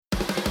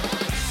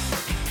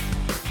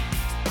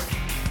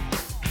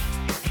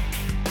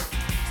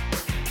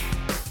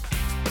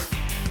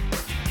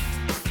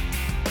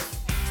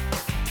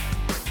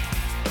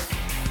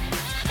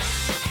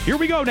Here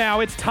we go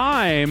now. It's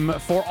time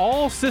for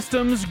All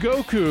Systems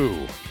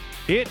Goku.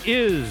 It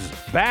is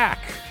back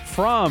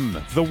from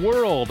the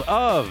world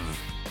of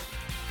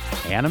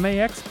Anime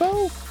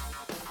Expo?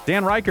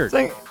 Dan Reichert.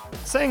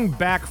 Saying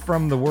back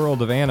from the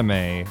world of anime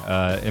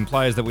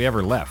implies that we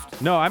ever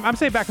left. No, I'm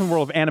saying back from the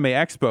world of Anime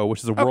Expo,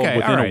 which is a world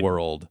within a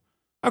world.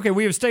 Okay,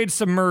 we have stayed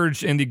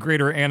submerged in the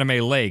greater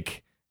anime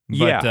lake,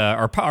 but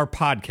our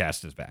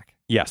podcast is back.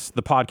 Yes,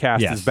 the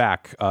podcast is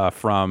back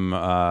from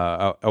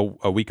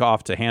a week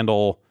off to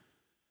handle.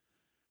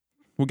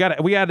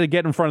 We had to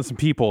get in front of some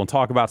people and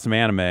talk about some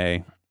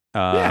anime.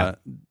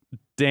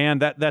 Dan,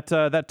 that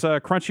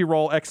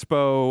Crunchyroll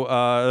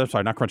Expo,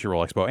 sorry, not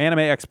Crunchyroll Expo, Anime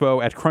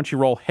Expo at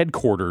Crunchyroll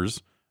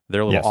headquarters,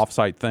 their little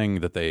offsite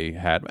thing that they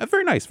had.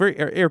 Very nice, very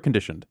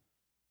air-conditioned.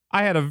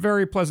 I had a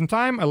very pleasant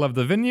time. I love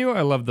the venue.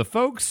 I love the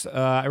folks.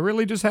 I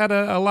really just had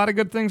a lot of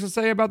good things to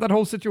say about that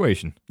whole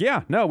situation.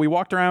 Yeah, no, we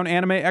walked around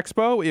Anime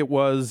Expo. It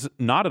was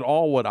not at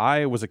all what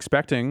I was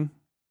expecting.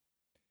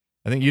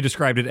 I think you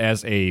described it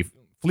as a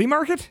flea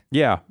market?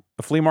 Yeah,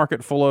 a flea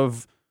market full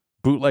of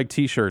bootleg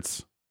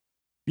T-shirts.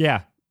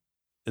 Yeah.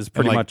 Is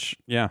pretty much,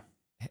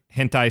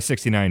 hentai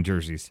 69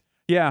 jerseys.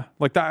 Yeah,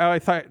 like that. I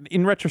thought,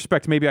 in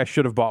retrospect, maybe I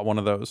should have bought one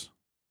of those.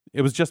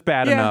 It was just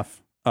bad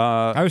enough.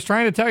 I was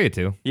trying to tell you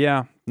to.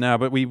 Yeah, no,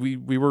 but we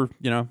were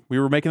we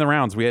were making the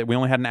rounds. We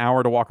only had an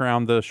hour to walk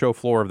around the show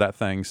floor of that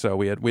thing, so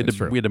we had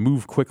to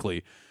move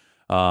quickly.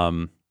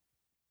 And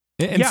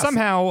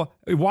somehow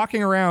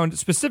walking around,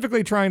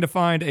 specifically trying to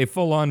find a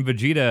full-on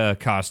Vegeta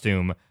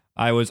costume,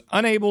 I was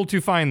unable to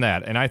find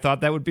that, and I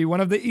thought that would be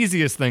one of the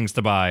easiest things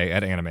to buy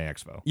at Anime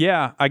Expo.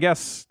 Yeah, I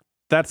guess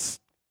it's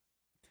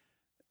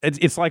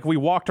like we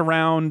walked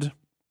around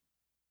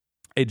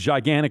a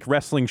gigantic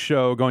wrestling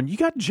show going, you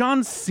got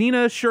John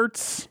Cena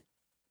shirts?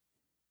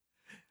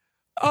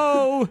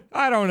 Oh,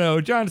 I don't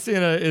know. John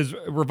Cena is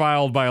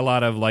reviled by a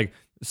lot of like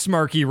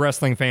smarky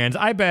wrestling fans.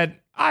 I bet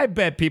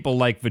people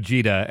like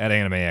Vegeta at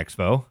Anime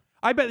Expo.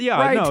 I bet,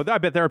 I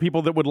bet there are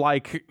people that would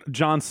like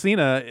John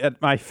Cena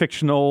at my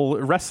fictional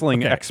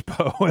wrestling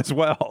expo as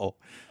well.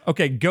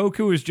 Okay,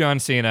 Goku is John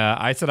Cena.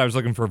 I said I was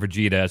looking for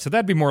Vegeta, so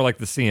that'd be more like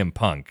the CM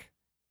Punk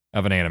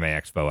of an Anime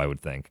Expo, I would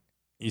think.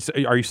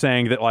 Are you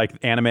saying that like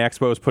Anime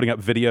Expo is putting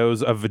up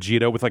videos of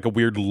Vegeta with like a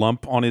weird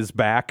lump on his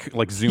back,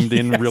 like zoomed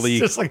in really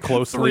just like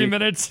closely? 3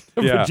 minutes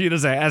of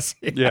Vegeta's ass.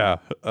 Yeah.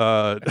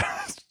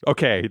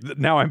 Okay.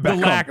 Now I'm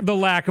back. The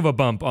lack of a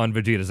bump on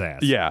Vegeta's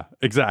ass. Yeah.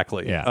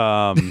 Exactly.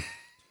 Yeah.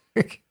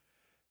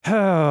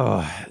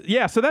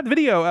 Yeah, so that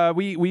video,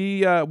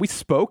 we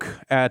spoke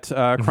at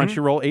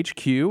Crunchyroll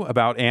HQ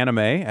about anime.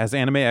 As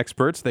anime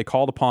experts, they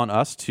called upon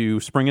us to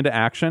spring into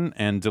action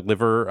and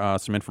deliver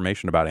some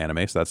information about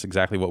anime, so that's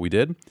exactly what we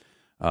did.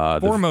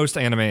 Foremost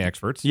anime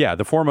experts. Yeah,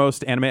 the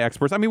foremost anime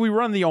experts. I mean, we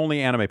run the only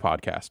anime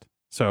podcast,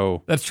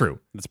 so... That's true.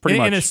 It's pretty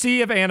much... In a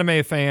sea of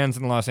anime fans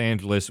in Los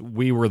Angeles,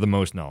 we were the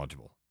most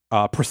knowledgeable.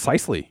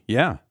 Precisely,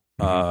 yeah.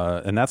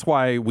 And that's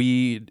why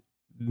we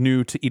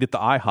knew to eat at the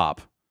IHOP.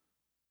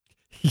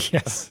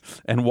 Yes,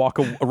 and walk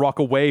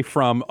away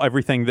from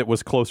everything that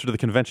was closer to the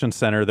convention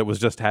center that was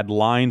just had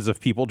lines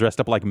of people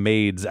dressed up like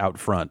maids out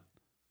front.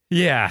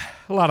 Yeah,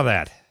 a lot of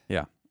that.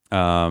 Yeah.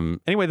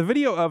 Anyway, the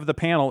video of the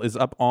panel is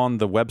up on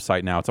the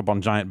website now. It's up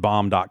on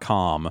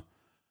giantbomb.com.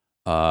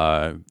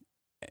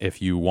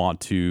 If you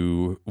want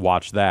to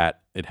watch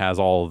that, it has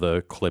all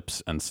the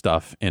clips and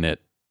stuff in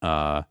it.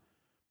 And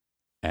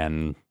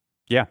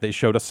yeah, they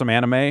showed us some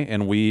anime,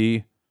 and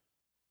we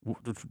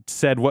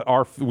said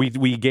what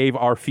we gave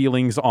our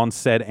feelings on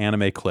said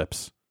anime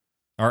clips.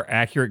 Our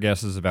accurate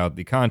guesses about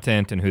the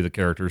content and who the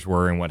characters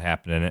were and what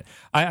happened in it.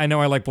 I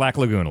know I like Black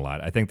Lagoon a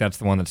lot. I think that's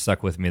the one that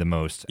stuck with me the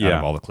most out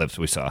of all the clips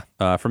we saw.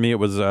 For me, it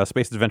was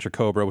Space Adventure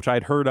Cobra, which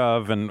I'd heard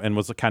of and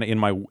was kind of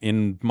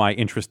in my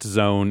interest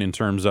zone in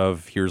terms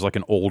of here's like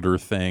an older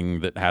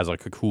thing that has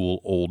like a cool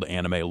old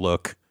anime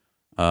look.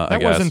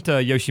 That wasn't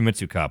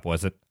Yoshimitsu Cop,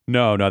 was it?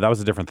 No, that was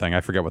a different thing.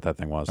 I forget what that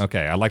thing was.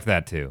 Okay, I liked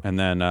that too. And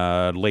then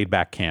Laid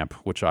Back Camp,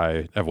 which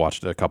I have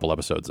watched a couple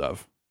episodes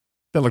of.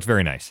 That looks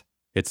very nice.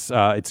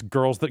 It's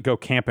girls that go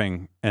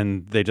camping,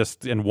 and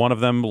one of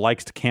them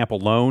likes to camp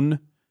alone,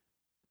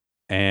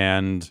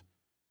 and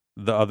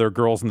the other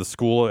girls in the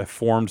school have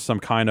formed some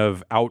kind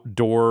of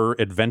outdoor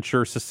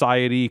adventure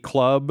society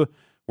club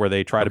where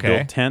they try to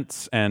build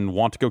tents and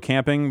want to go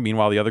camping.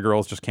 Meanwhile, the other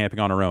girl's just camping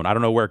on her own. I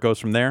don't know where it goes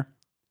from there.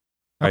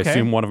 I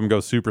assume one of them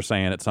goes Super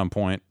Saiyan at some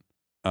point.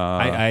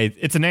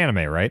 It's an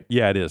anime, right?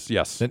 Yeah, it is.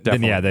 Yes,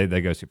 definitely. Then they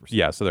go Super Saiyan.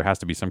 Yeah, so there has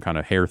to be some kind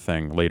of hair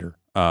thing later.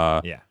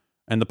 Yeah.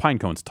 And the pine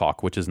cones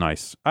talk, which is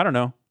nice. I don't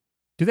know.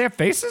 Do they have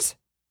faces?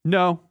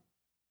 No.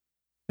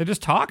 They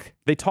just talk?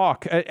 They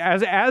talk.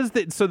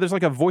 So there's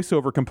like a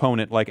voiceover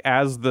component. Like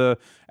as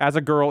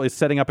a girl is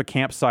setting up a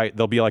campsite,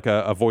 there'll be like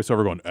a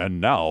voiceover going,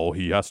 and now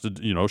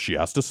she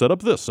has to set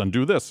up this and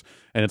do this.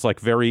 And it's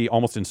like very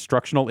almost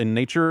instructional in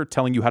nature,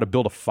 telling you how to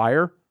build a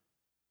fire.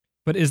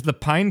 But is the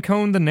pine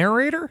cone the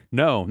narrator?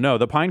 No.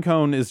 The pine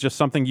cone is just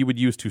something you would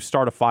use to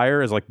start a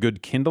fire as like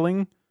good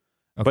kindling.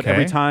 Okay. But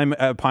every time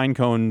a pine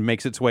cone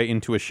makes its way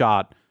into a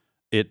shot,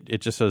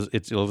 it just says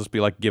it'll just be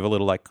like give a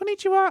little like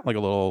konnichiwa, like a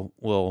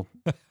little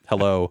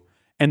hello,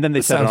 and then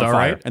they set it on fire.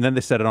 Right. And then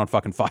they set it on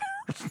fucking fire.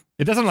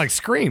 It doesn't like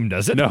scream,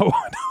 does it? No.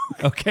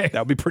 Okay.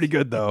 That would be pretty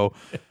good though.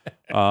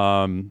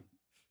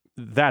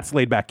 That's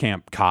Laid Back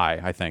Camp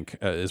Kai, I think,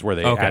 is where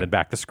they added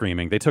back the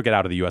screaming. They took it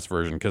out of the U.S.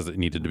 version because it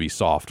needed to be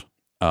soft.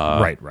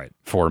 Right.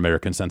 For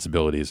American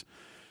sensibilities.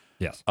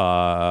 Yes.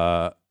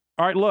 All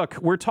right, look,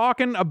 we're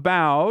talking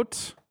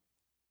about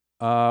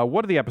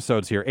what are the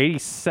episodes here?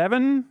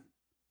 87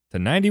 to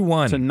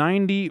 91. To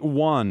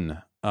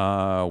 91.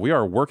 We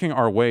are working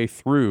our way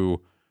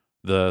through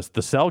the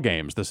Cell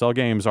games. The Cell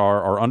games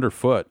are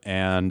underfoot,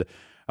 and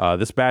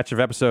this batch of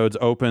episodes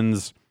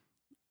opens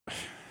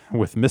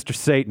with Mr.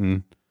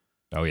 Satan.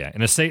 Oh yeah,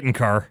 in a Satan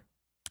car.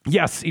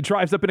 Yes, he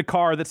drives up in a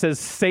car that says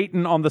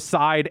Satan on the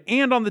side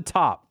and on the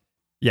top.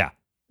 Yeah,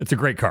 it's a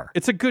great car.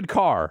 It's a good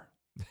car.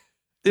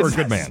 For a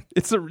good man.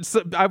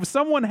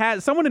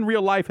 Someone in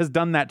real life has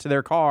done that to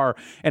their car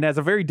and has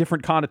a very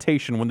different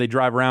connotation when they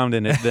drive around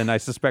in it than I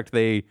suspect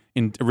they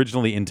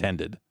originally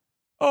intended.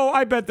 Oh,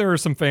 I bet there are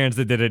some fans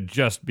that did it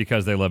just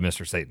because they love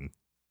Mr. Satan.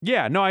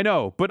 Yeah, no, I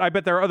know, but I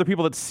bet there are other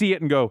people that see it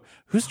and go,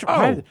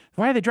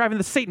 why are they driving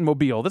the Satan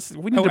mobile?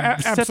 We need to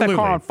set that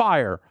car on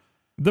fire.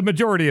 The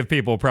majority of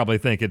people probably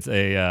think it's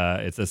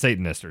a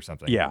Satanist or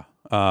something. Yeah,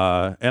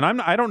 and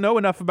I don't know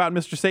enough about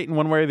Mr. Satan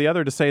one way or the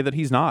other to say that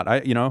he's not.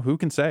 Who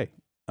can say?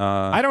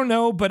 I don't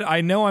know, but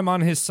I know I'm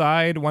on his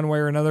side one way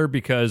or another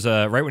because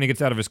right when he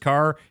gets out of his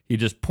car, he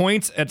just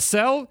points at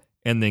Cell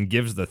and then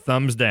gives the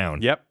thumbs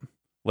down. Yep,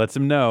 lets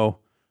him know.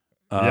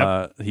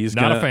 He's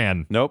not a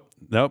fan. Nope.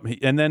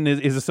 And then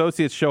his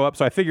associates show up.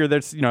 So I figure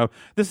this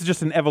is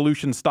just an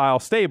evolution style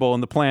stable,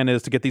 and the plan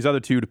is to get these other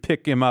two to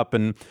pick him up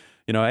and.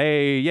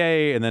 Hey,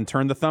 yay, and then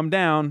turn the thumb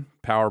down,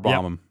 power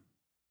bomb him.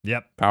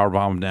 Yep. Power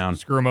bomb him down.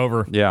 Screw him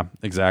over. Yeah,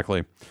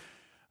 exactly.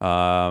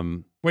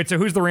 Wait, so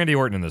who's the Randy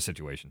Orton in this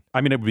situation?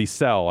 I mean, it would be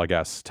Cell, I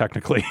guess,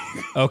 technically.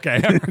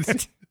 Okay.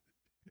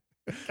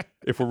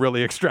 If we're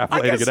really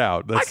extrapolating it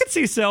out. I could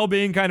see Cell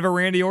being kind of a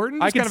Randy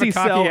Orton. I could see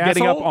Cell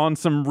getting up on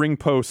some ring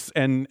posts,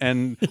 and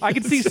I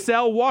could see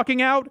Cell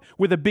walking out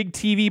with a big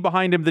TV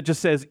behind him that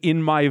just says,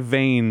 "In my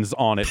veins"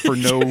 on it for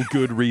no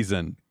good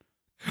reason.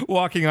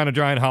 Walking on a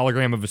giant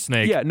hologram of a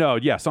snake. Yeah, no,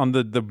 yes, on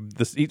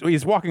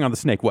he's walking on the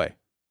Snake Way.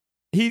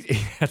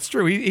 That's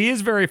true. He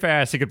is very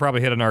fast. He could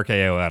probably hit an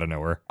RKO out of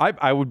nowhere.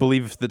 I would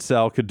believe that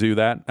Cell could do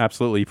that.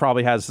 Absolutely. He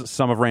probably has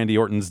some of Randy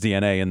Orton's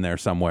DNA in there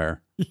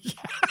somewhere.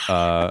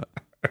 If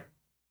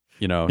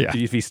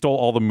he stole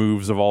all the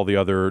moves of all the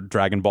other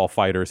Dragon Ball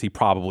fighters, he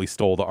probably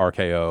stole the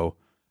RKO.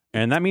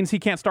 And that means he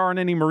can't star in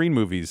any Marine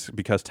movies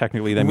because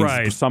technically that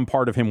means some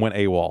part of him went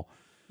AWOL.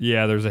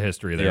 Yeah, there's a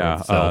history there.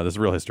 Yeah, there's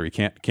real history.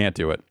 Can't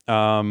do it.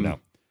 No.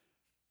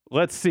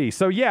 Let's see.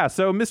 So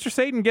Mr.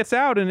 Satan gets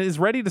out and is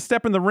ready to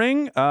step in the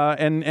ring,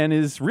 and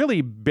is really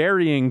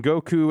burying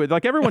Goku.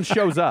 Like everyone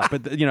shows up,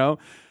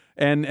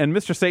 and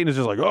Mr. Satan is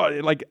just like,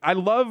 oh, like I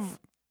love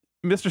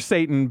Mr.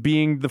 Satan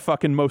being the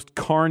fucking most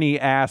carny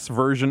ass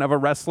version of a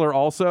wrestler.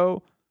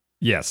 Also,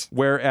 yes.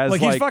 Whereas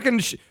he's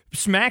fucking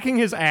smacking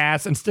his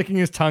ass and sticking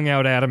his tongue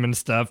out at him and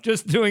stuff,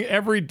 just doing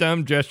every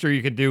dumb gesture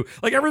you could do,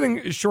 like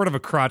everything short of a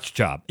crotch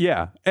chop.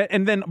 Yeah,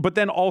 but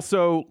then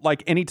also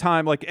like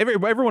anytime like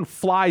everyone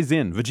flies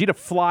in, Vegeta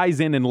flies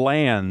in and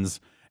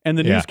lands, and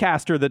the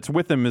newscaster that's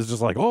with him is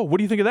just like, oh, what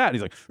do you think of that? And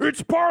he's like,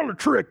 it's a parlor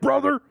trick,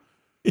 brother.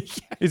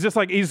 He's just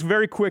like he's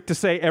very quick to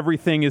say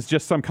everything is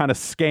just some kind of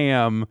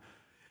scam.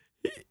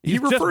 He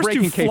refers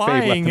to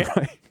flying.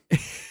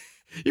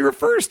 He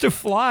refers to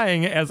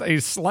flying as a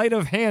sleight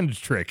of hand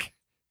trick.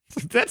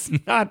 That's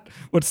not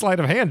what sleight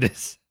of hand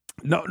is.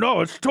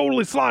 No, it's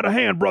totally sleight of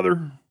hand,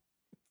 brother.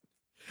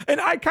 And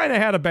I kind of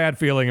had a bad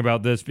feeling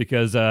about this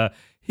because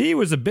he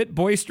was a bit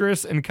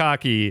boisterous and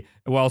cocky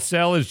while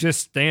Cell is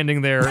just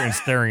standing there and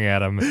staring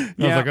at him. I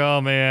was like,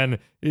 oh man,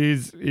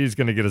 he's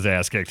going to get his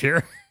ass kicked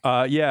here.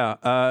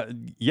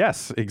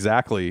 Yes,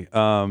 exactly.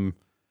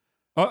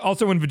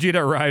 Also, when Vegeta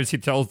arrives, he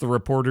tells the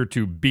reporter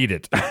to beat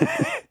it.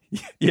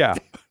 Yeah.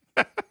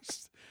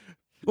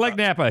 Like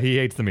Nappa, he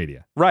hates the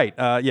media. Right.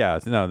 Yeah.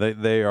 No,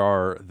 they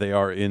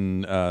are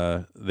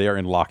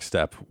in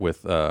lockstep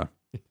with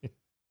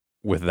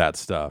that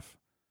stuff.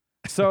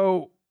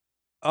 So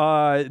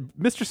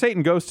Mr.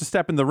 Satan goes to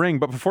step in the ring,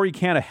 but before he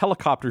can, a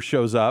helicopter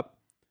shows up,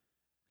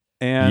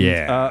 and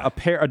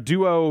a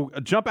duo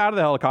jump out of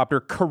the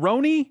helicopter.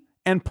 Karoni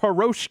and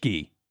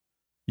Piroshki.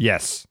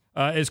 Yes.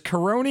 Is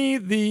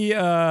Karoni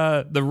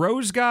the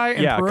Rose guy?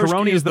 And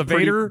Karoni is the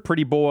Vader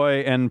pretty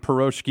boy, and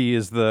Piroshki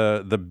is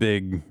the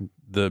big.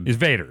 Is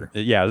Vader.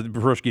 Yeah,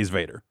 Piroshki is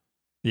Vader.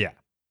 Yeah.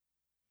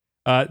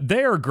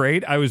 They are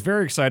great. I was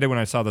very excited when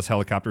I saw this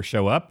helicopter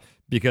show up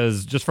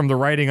because just from the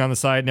writing on the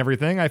side and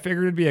everything, I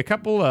figured it'd be a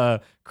couple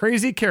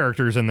crazy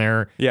characters in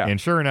there. Yeah. And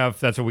sure enough,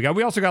 that's what we got.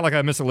 We also got like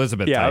a Miss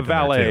Elizabeth. Yeah, type a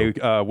valet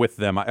with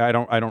them. I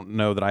don't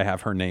know that I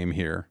have her name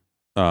here.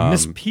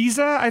 Miss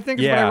Pizza, I think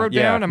is what I wrote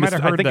down. I might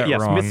have heard that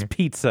wrong. Miss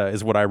Pizza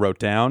is what I wrote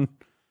down.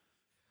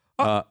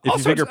 If you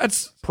figure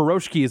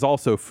Piroshki is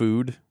also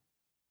food.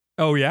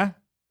 Oh, yeah?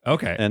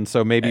 Okay. And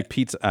so maybe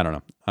pizza, I don't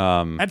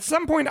know. At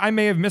some point, I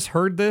may have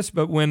misheard this,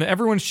 but when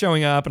everyone's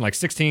showing up and like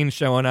 16's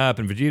showing up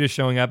and Vegeta's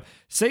showing up,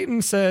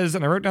 Satan says,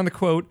 and I wrote down the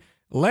quote,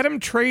 "Let him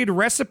trade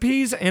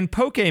recipes and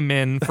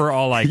Pokemen for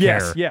all I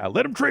yes, care." yeah.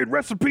 Let him trade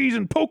recipes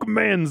and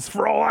Pokemons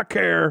for all I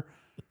care.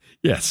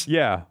 Yes.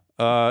 Yeah.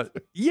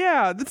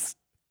 Yeah, that's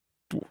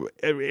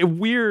a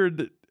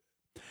weird.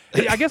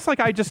 I guess like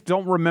I just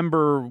don't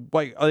remember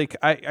like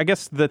I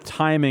guess the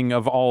timing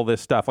of all this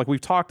stuff. Like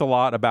we've talked a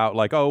lot about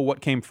like, oh, what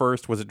came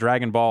first? Was it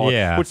Dragon Ball?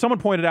 Yeah. Which someone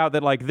pointed out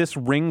that like this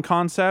ring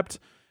concept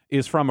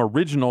is from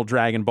original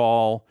Dragon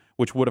Ball,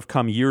 which would have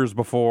come years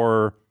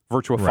before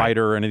Virtua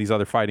Fighter and these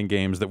other fighting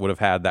games that would have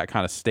had that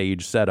kind of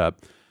stage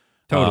setup.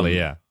 Totally,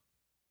 yeah.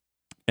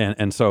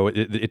 And so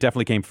it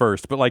definitely came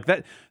first. But like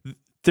that,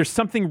 there's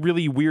something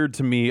really weird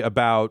to me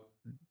about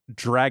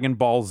Dragon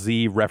Ball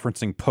Z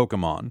referencing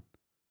Pokemon.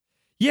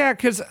 Yeah,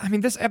 because, I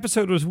mean, this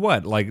episode was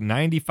what, like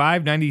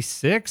 95,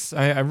 96?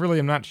 I really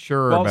am not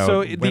sure about so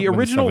when the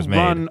original this stuff was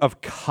run made.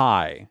 of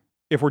Kai,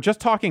 if we're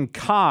just talking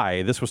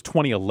Kai, this was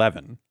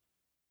 2011.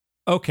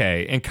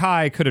 Okay, and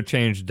Kai could have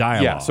changed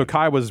dialogue. Yeah, so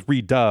Kai was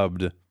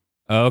redubbed.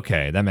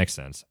 Okay, that makes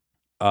sense.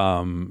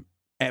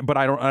 But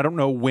I don't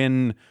know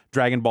when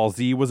Dragon Ball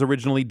Z was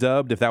originally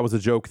dubbed. If that was a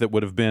joke that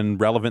would have been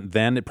relevant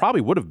then, it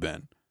probably would have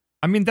been.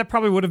 I mean, that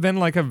probably would have been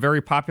like a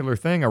very popular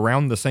thing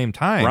around the same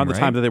time. Around the right?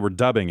 time that they were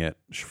dubbing it,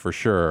 for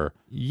sure.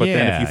 But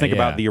then if you think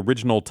about the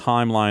original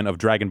timeline of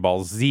Dragon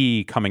Ball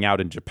Z coming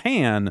out in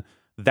Japan,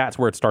 that's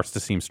where it starts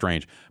to seem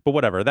strange. But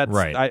whatever. That's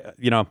right.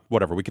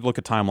 Whatever. We could look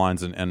at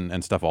timelines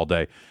and stuff all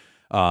day.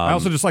 I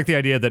also just like the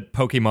idea that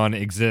Pokemon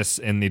exists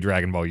in the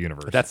Dragon Ball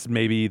universe. That's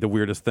maybe the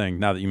weirdest thing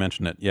now that you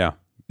mention it. Yeah.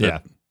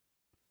 Yeah.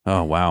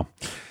 Oh, wow.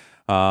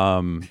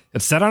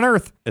 It's set on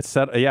Earth. It's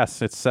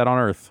set on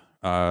Earth.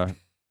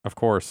 Of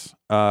course.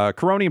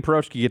 Karoni and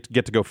Pierogi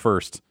get to go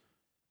first.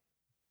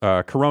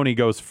 Karoni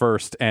goes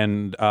first,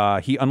 and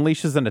he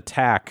unleashes an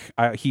attack.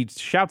 He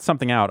shouts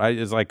something out. I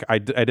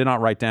did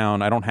not write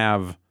down. I don't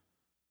have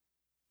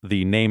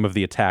the name of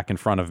the attack in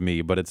front of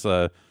me, but it's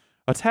a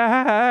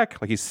attack.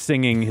 Like he's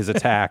singing his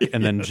attack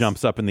and then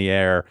jumps up in the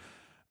air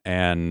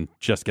and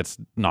just gets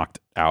knocked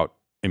out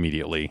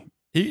immediately.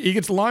 He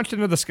gets launched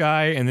into the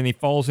sky, and then he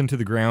falls into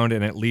the ground,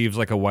 and it leaves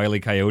like a Wile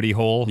E. Coyote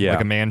hole, like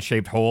a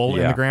man-shaped hole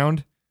in the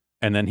ground.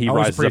 And then he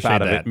rises up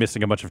out of it,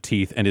 missing a bunch of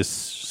teeth, and is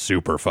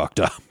super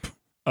fucked up.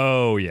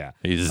 Oh, yeah.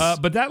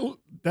 But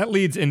that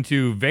leads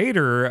into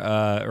Vader,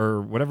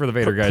 or whatever the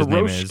Vader guy's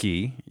name is.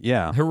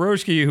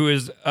 Hiroshiki, who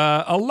is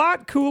a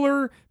lot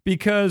cooler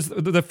because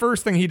the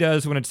first thing he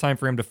does when it's time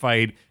for him to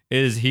fight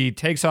is he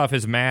takes off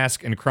his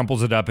mask and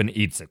crumples it up and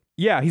eats it.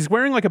 Yeah, he's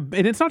wearing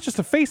and it's not just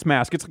a face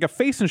mask, it's like a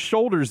face and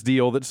shoulders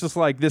deal that's just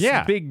like this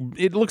big,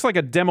 it looks like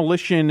a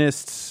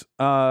demolitionist's,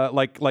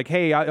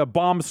 a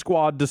bomb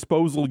squad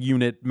disposal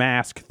unit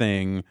mask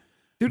thing.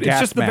 Dude, it's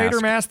just the Vader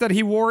mask that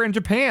he wore in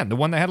Japan, the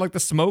one that had like the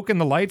smoke and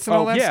the lights and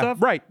all that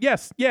stuff. Right,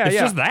 yes, yeah, It's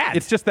just that.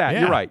 It's just that,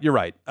 Yeah. you're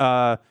right.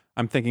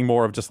 I'm thinking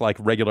more of just like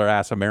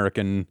regular-ass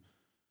American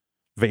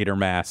Vader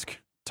mask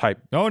type.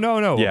 No.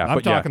 Yeah, I'm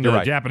talking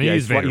the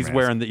Japanese Vader he's mask.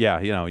 wearing the,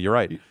 you're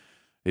right.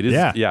 It is,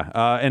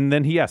 and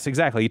then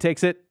exactly. He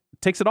takes it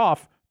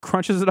off,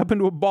 crunches it up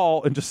into a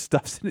ball, and just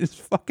stuffs it in his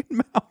fucking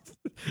mouth.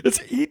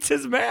 It eats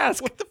his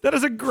mask. That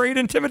is a great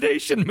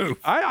intimidation move.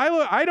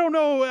 I don't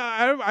know.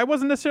 I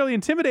wasn't necessarily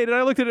intimidated.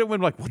 I looked at it and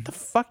went like, what the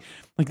fuck?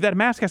 Like that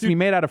mask has to be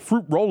made out of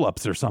fruit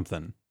roll-ups or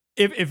something.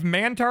 If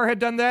Mantar had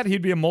done that,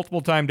 he'd be a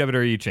multiple-time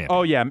WWE champion.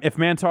 Oh, yeah. If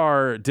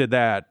Mantar did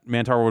that,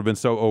 Mantar would have been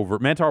so over.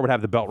 Mantar would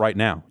have the belt right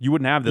now. You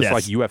wouldn't have this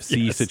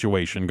UFC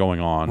situation going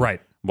on.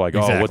 Right. Like,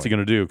 exactly. What's he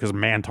going to do? Because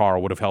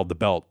Mantar would have held the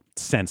belt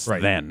since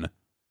then.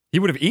 He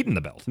would have eaten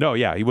the belt. No,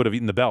 yeah. He would have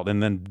eaten the belt.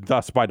 And then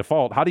thus, by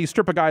default, how do you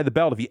strip a guy of the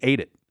belt if he ate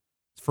it?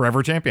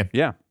 Forever champion.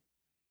 Yeah.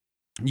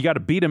 You got to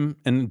beat him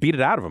and beat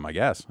it out of him, I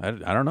guess. I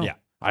don't know. Yeah.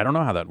 I don't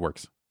know how that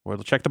works. We'll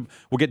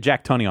get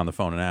Jack Tunney on the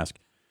phone and ask.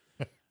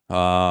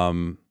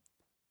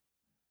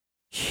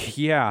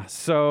 Yeah,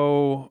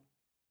 so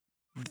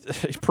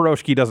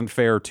Pierogi doesn't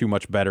fare too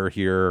much better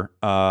here.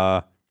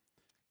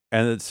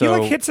 And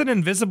so he hits an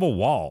invisible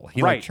wall.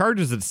 He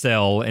charges at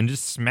Cell and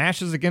just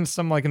smashes against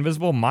some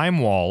invisible mime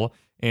wall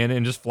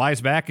and just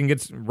flies back and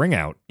gets ring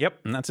out.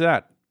 Yep, and that's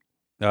that.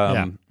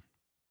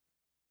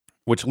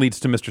 Which leads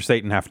to Mr.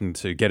 Satan having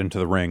to get into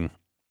the ring.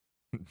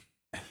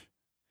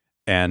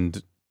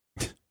 And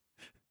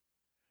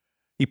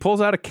he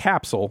pulls out a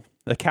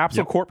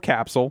Corp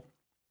capsule.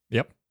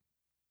 Yep.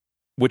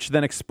 Which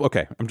then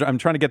I'm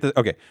trying to get this.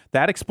 Okay,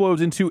 that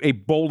explodes into a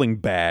bowling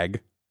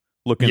bag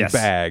looking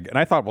bag, and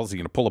I thought, well, is he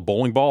going to pull a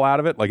bowling ball out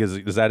of it? Like,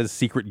 is that his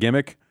secret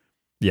gimmick?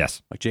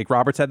 Yes. Like Jake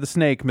Roberts had the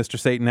snake, Mr.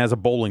 Satan has a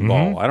bowling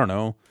ball. I don't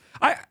know.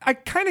 I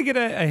kind of get a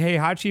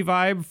Heihachi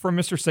vibe from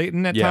Mr.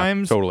 Satan at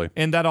times. Totally.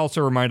 And that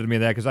also reminded me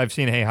of that because I've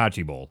seen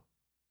Heihachi bowl.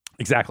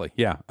 Exactly.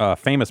 Yeah.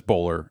 Famous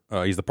bowler.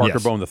 He's the Parker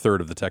Bone III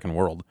of the Tekken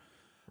world.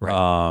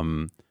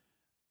 Right.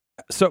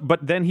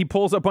 But then he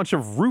pulls a bunch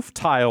of roof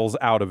tiles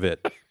out of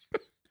it.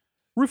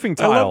 Roofing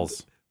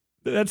tiles.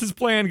 That's his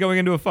plan going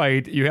into a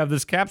fight. You have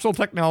this capsule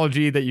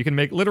technology that you can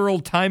make literal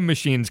time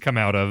machines come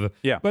out of.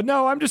 Yeah. But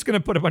no, I'm just going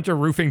to put a bunch of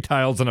roofing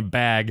tiles in a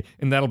bag,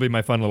 and that'll be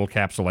my fun little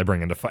capsule I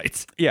bring into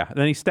fights. Yeah.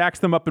 Then he stacks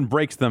them up and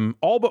breaks them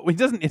all, but he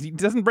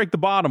doesn't break the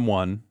bottom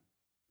one.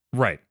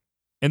 Right.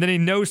 And then he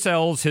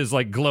no-sells his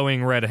like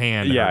glowing red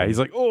hand. Yeah. He's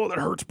like, oh, that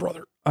hurts,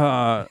 brother.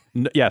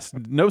 Yes.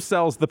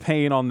 No-sells the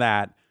pain on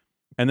that.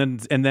 And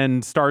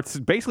then starts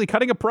basically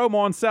cutting a promo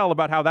on Cell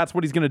about how that's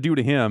what he's going to do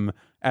to him,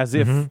 as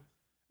if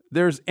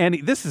there's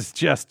any. This is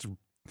just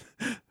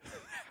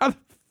how the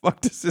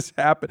fuck does this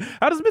happen?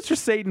 How does Mr.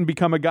 Satan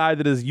become a guy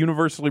that is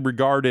universally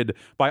regarded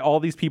by all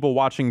these people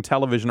watching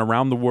television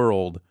around the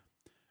world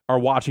are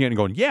watching it and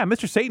going, yeah,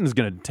 Mr. Satan's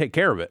going to take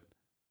care of it?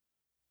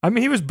 I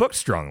mean, he was booked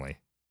strongly.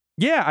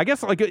 Yeah, I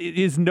guess, like,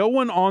 is no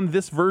one on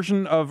this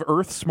version of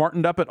Earth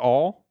smartened up at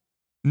all?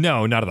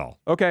 No, not at all.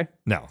 Okay.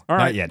 No, all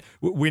right. Not yet.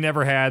 We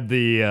never had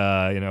the,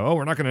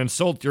 we're not going to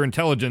insult your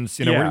intelligence.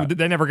 They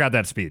never got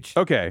that speech.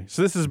 Okay,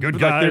 so this is good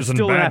like, guys there's and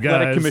still an bad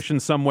athletic guys. commission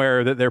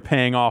somewhere that they're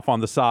paying off on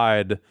the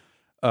side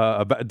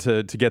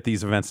to get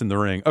these events in the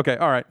ring. Okay,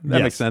 all right,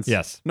 that makes sense.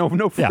 Yes. No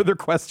further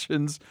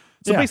questions.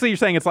 So basically, you're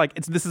saying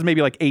this is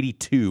maybe like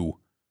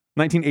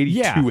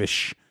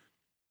 1982-ish.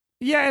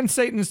 Yeah, and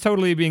Satan's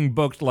totally being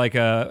booked like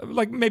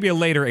maybe a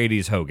later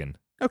 80s Hogan.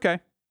 Okay,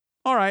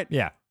 all right.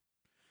 Yeah.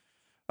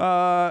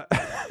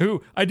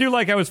 Who I do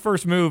like how his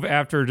first move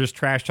after just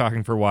trash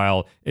talking for a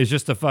while is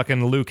just a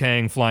fucking Liu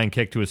Kang flying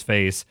kick to his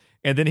face,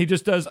 and then he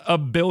just does a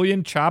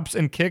billion chops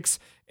and kicks,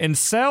 and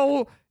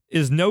Cell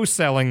is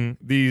no-selling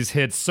these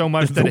hits so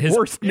much that his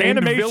worst named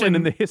animation villain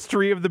in the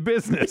history of the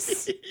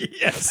business.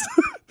 Yes.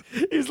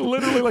 He's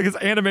literally like his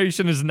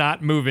animation is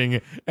not moving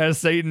as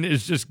Satan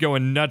is just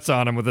going nuts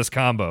on him with this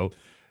combo.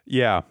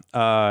 Yeah.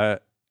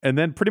 And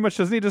then pretty much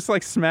doesn't he just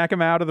like smack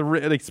him out of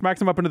like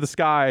smacks him up into the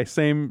sky?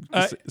 Similar.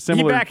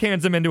 He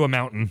backhands him into a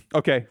mountain.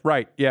 Okay,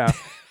 right. Yeah.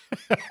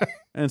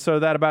 And so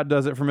that about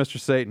does it for Mr.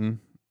 Satan.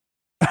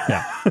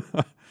 Yeah.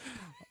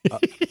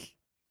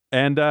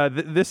 And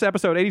this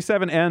episode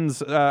 87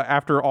 ends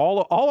after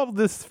all of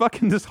this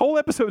this whole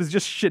episode is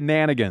just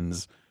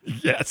shenanigans.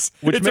 Yes,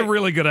 it's a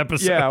really good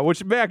episode. Yeah,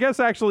 which I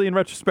guess actually in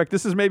retrospect,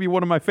 this is maybe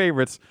one of my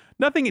favorites.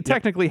 Nothing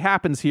technically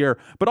happens here,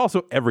 but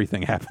also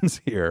everything happens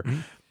here.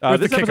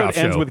 This episode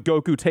ends with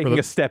Goku taking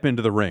a step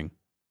into the ring.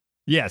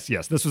 Yes.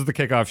 This was the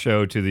kickoff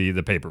show to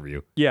the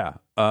pay-per-view. Yeah.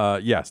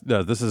 Yes.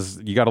 No, this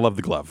is, you got to love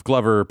the glove.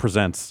 Glover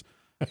presents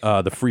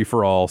the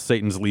free-for-all,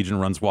 Satan's Legion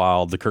runs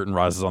wild, the curtain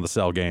rises on the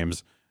Cell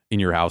games in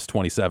your house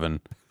 27.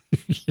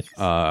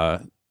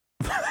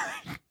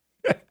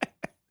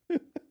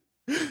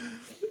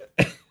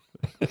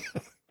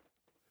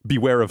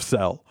 Beware of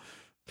Cell.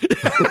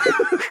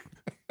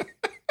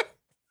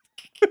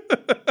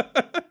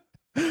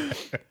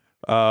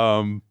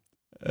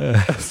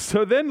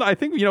 So then I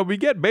think, we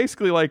get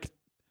basically like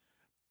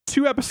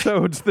 2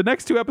 episodes. The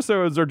next 2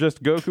 episodes are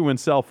just Goku and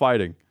Cell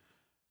fighting.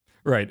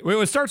 Right. Well,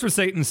 it starts with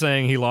Satan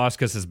saying he lost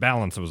because his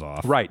balance was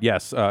off. Right.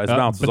 Yes. His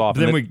balance was off.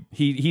 Then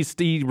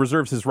he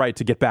reserves his right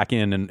to get back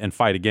in and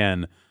fight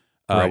again,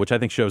 right. Which I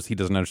think shows he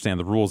doesn't understand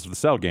the rules of the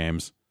Cell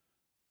games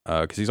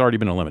because he's already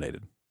been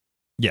eliminated.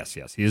 Yes.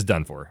 He is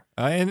done for.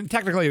 And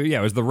technically,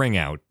 it was the ring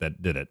out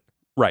that did it.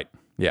 Right.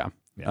 Yeah.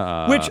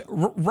 Which,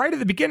 right at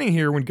the beginning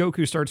here, when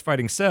Goku starts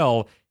fighting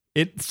Cell,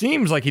 it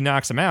seems like he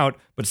knocks him out,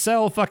 but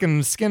Cell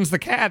fucking skins the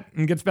cat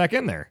and gets back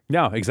in there.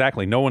 No,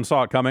 exactly. No one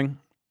saw it coming.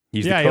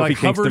 He's the Kofi he like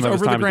Kingston hovers of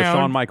his over time. the The ground.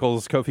 Shawn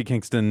Michaels, Kofi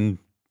Kingston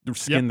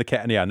skinned the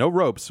cat. Yeah, no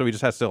ropes, so he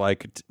just has to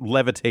like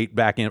levitate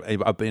back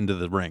up into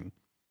the ring.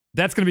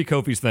 That's going to be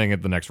Kofi's thing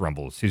at the next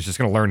Rumbles. He's just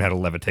going to learn how to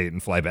levitate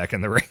and fly back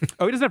in the ring.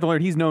 Oh, he doesn't have to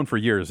learn. He's known for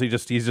years.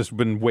 He's just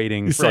been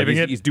waiting. He's saving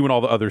it. He's doing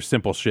all the other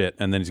simple shit,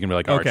 and then he's going to be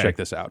like, all right, check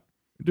this out.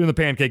 Doing the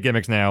pancake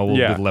gimmicks now. We'll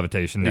do the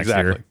levitation next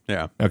year.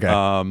 Yeah.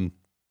 Okay.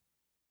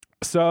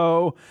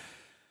 So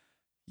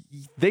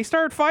they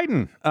start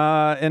fighting,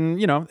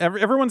 and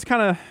everyone's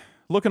kind of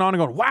looking on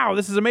and going, "Wow,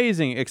 this is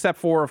amazing!" Except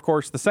for, of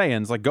course, the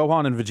Saiyans. Like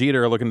Gohan and Vegeta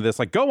are looking at this.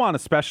 Like Gohan,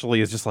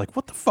 especially, is just like,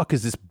 "What the fuck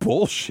is this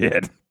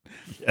bullshit?"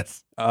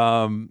 Yes.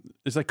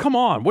 It's like, "Come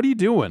on, what are you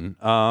doing?"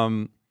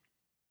 And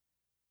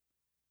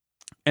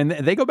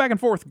they go back and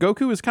forth.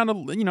 Goku is kind of,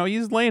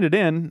 he's laying it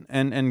in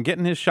and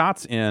getting his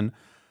shots in.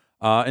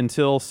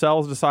 Until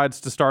Cell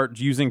decides to start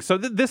using. So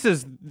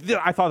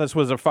I thought this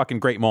was a fucking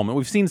great moment.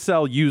 We've seen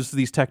Cell use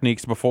these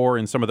techniques before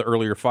in some of the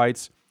earlier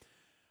fights,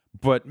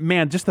 but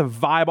man, just the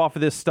vibe off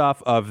of this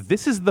stuff of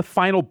this is the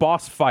final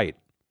boss fight.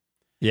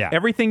 Yeah,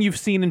 everything you've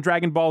seen in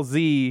Dragon Ball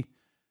Z,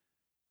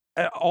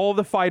 all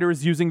the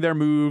fighters using their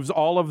moves,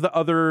 all of the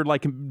other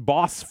like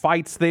boss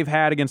fights they've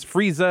had against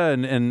Frieza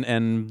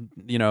and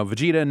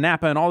Vegeta and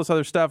Nappa and all this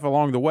other stuff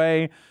along the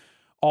way.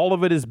 All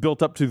of it is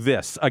built up to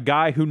this. A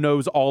guy who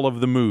knows all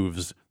of the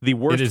moves. The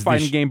worst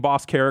fighting game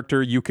boss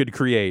character you could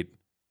create.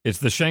 It's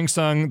the Shang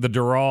Tsung, the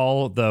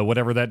Dural, the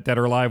whatever that Dead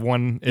or Alive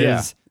one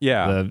is.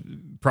 Yeah. The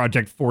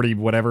Project 40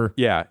 whatever.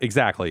 Yeah,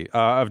 exactly.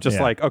 Of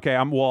just like, okay,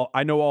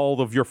 I know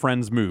all of your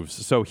friends'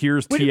 moves. So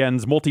here's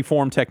Tien's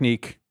multi-form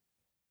technique.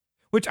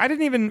 Which I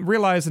didn't even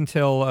realize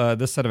until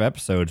this set of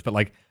episodes, but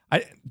like,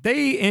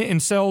 They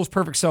in Cell's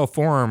perfect cell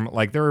form,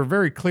 like there are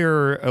very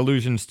clear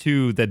allusions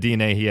to the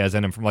DNA he has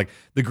in him, from like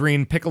the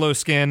green Piccolo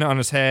skin on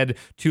his head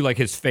to like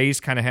his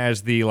face kind of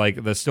has the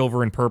like the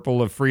silver and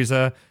purple of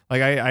Frieza.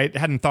 Like I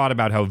hadn't thought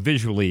about how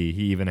visually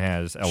he even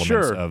has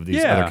elements of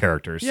these other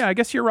characters. Yeah, I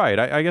guess you're right.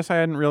 I guess I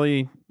hadn't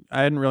really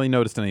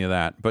noticed any of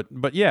that.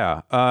 But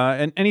yeah,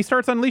 and he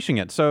starts unleashing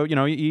it. So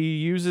he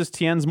uses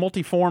Tien's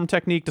multi-form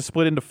technique to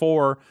split into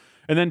 4,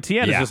 and then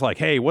Tien is just like,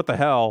 hey, what the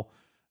hell?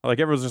 Like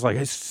everyone's just like,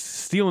 hey,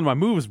 stealing my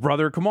moves,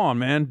 brother. Come on,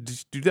 man,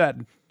 just do that.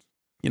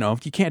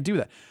 You can't do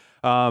that.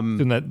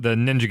 Doing the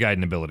Ninja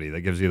Gaiden ability that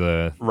gives you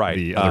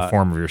the other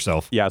form of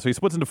yourself. Yeah, so he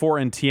splits into 4,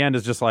 and Tien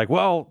is just like,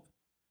 well,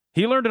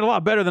 he learned it a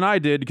lot better than I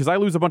did because I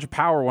lose a bunch of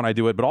power when I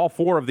do it, but all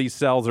 4 of these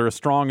cells are as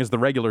strong as the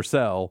regular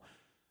cell.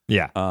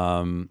 Yeah.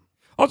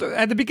 Also,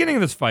 at the beginning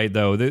of this fight,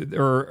 though,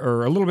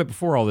 or a little bit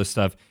before all this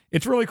stuff,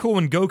 it's really cool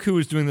when Goku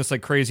is doing this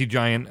like crazy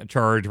giant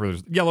charge where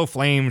there's yellow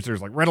flames,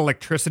 there's like red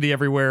electricity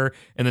everywhere,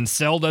 and then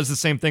Cell does the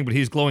same thing, but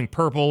he's glowing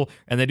purple,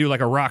 and they do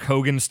like a Rock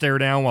Hogan stare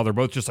down while they're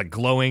both just like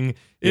glowing.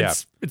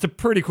 It's a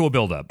pretty cool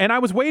build-up. And I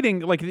was waiting,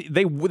 like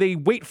they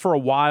wait for a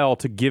while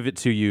to give it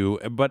to you,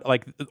 but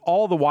like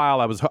all the while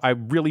I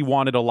really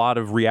wanted a lot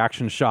of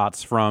reaction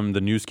shots from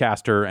the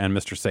newscaster and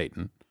Mr.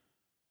 Satan.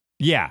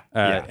 Yeah.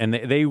 And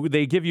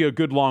they give you a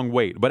good long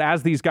wait. But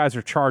as these guys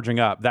are charging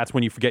up, that's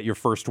when you forget your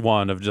first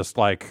one of just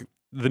like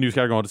the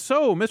newscaster going,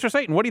 so, Mr.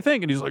 Satan, what do you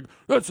think? And he's like,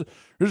 this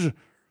is a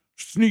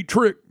neat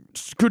trick.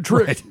 It's a good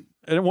trick. Right.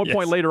 And at one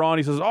point later on,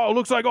 he says, oh, it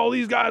looks like all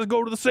these guys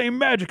go to the same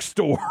magic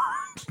store.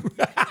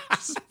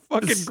 It's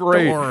fucking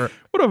great.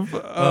 What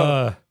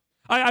a...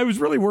 I was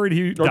really worried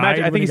he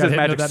died. I think he says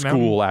magic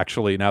school, mountain.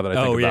 Actually, now that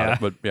I think about it.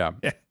 But yeah.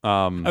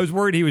 I was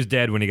worried he was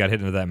dead when he got hit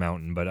into that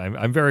mountain, but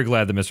I'm very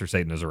glad that Mr.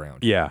 Satan is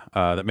around. Yeah,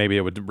 that maybe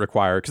it would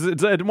require... Because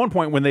it's at one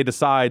point when they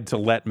decide to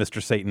let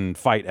Mr. Satan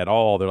fight at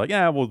all, they're like,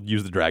 yeah, we'll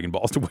use the Dragon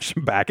Balls to wish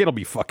him back. It'll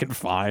be fucking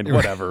fine.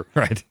 Whatever.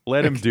 Right.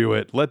 Let him do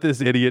it. Let this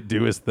idiot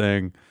do his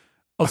thing.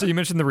 Also, you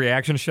mentioned the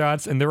reaction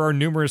shots, and there are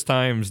numerous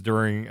times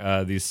during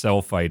these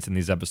Cell fights in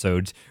these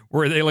episodes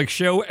where they like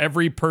show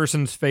every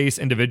person's face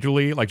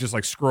individually, like just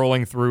like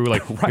scrolling through,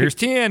 like here's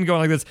Tien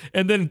going like this,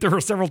 and then there are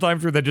several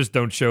times where they just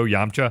don't show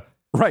Yamcha.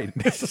 Right.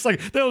 It's just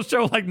like they'll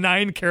show like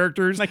 9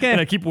 characters,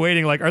 and I keep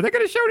waiting, like, are they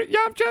going to show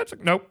Yamcha? It's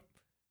like, nope.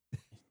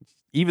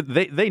 Even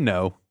they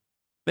know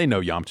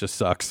Yamcha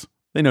sucks.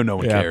 They know no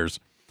one cares.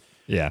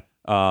 Yeah.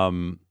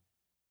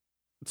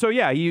 So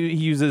yeah, he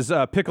uses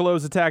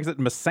Piccolo's attacks at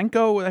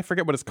Masenko. I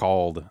forget what it's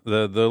called.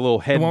 The little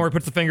head, the one where he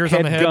puts the fingers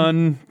on the head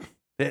gun.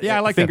 Yeah, I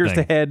like fingers that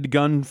thing. to head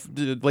gun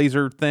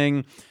laser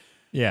thing.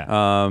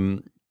 Yeah.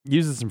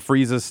 Uses some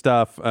Frieza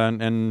stuff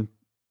and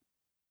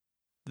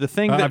the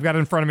thing that I've got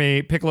in front of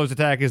me, Piccolo's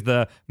attack is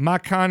the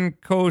Makanko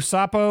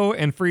Sapo,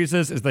 and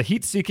Frieza's is the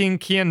heat-seeking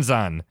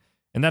Kienzan,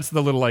 and that's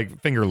the little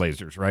like finger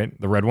lasers, right?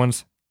 The red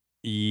ones.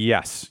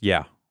 Yes.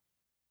 Yeah.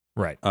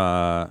 Right.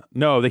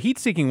 No, the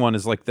heat-seeking one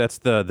is like that's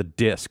the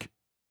disc.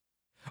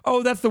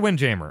 Oh, that's the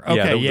Windjammer.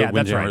 Okay, the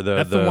that's right.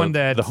 That's the one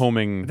that the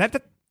homing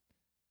that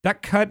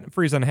cut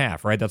Frieza in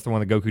half, right? That's the one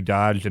that Goku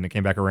dodged and it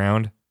came back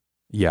around.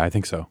 Yeah, I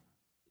think so.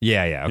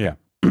 Yeah. Okay.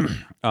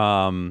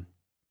 Yeah.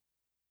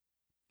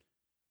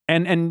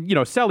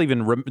 And Cell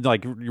even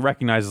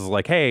recognizes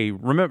like, hey,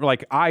 remember,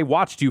 like I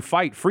watched you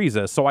fight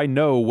Frieza, so I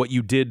know what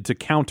you did to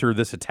counter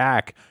this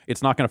attack.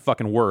 It's not going to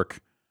fucking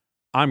work.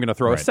 I'm going to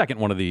throw a second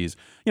one of these.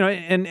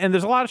 And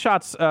there's a lot of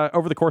shots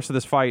over the course of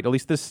this fight, at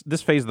least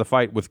this phase of the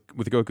fight with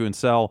Goku and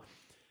Cell,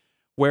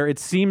 where it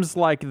seems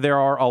like there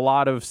are a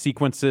lot of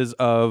sequences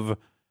of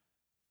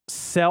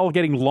Cell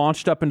getting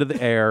launched up into the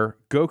air,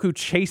 Goku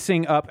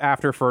chasing up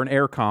after for an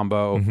air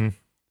combo,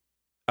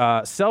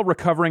 Cell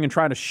recovering and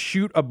trying to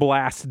shoot a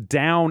blast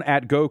down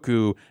at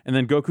Goku, and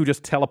then Goku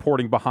just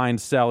teleporting behind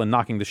Cell and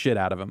knocking the shit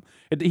out of him.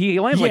 He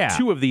lands like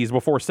 2 of these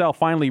before Cell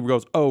finally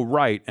goes, oh,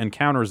 right, and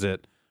counters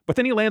it. But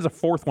then he lands a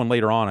 4th one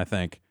later on, I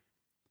think.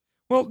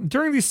 Well,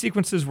 during these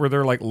sequences where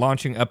they're like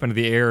launching up into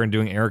the air and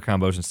doing air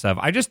combos and stuff,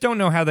 I just don't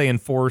know how they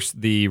enforce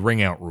the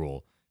ring out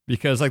rule.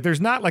 Because like there's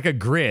not like a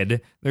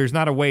grid. There's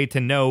not a way to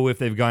know if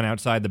they've gone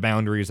outside the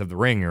boundaries of the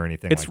ring or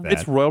anything like that.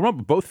 It's Royal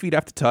Rumble. Both feet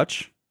have to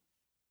touch.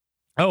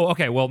 Oh,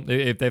 okay. Well,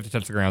 if they have to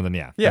touch the ground, then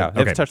yeah. Yeah,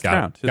 they have to touch the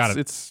ground. Got it.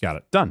 It's got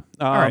it. Done.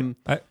 All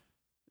right.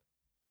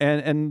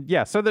 And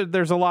yeah, so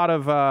there's a lot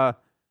of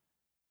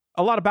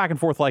back and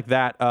forth like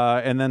that,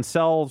 and then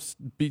Cell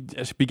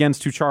begins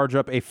to charge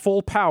up a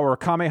full power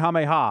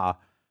Kamehameha,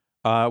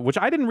 which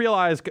I didn't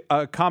realize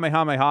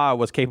Kamehameha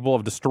was capable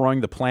of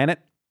destroying the planet.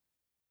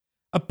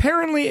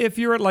 Apparently, if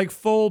you're at like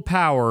full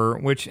power,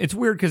 which it's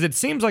weird because it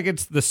seems like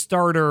it's the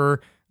starter,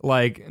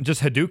 like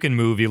just Hadouken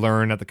move you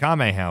learn at the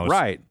Kame House.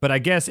 Right. But I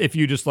guess if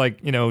you just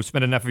like,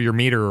 spend enough of your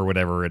meter or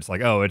whatever, it's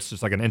like, oh, it's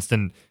just like an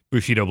instant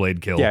Bushido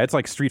Blade kill. Yeah, it's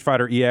like Street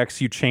Fighter EX.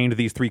 You chained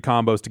these 3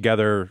 combos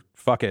together,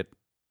 fuck it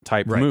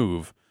type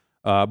move.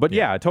 But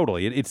yeah,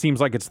 totally. It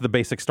seems like it's the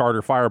basic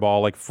starter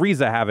fireball. Like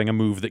Frieza having a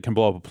move that can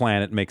blow up a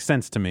planet makes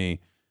sense to me.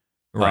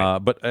 Right.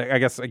 But I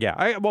guess,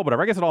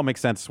 whatever. I guess it all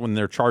makes sense when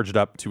they're charged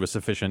up to a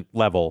sufficient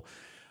level.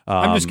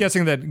 I'm just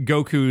guessing that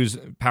Goku's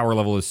power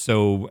level is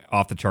so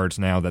off the charts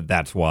now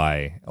that's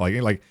why. At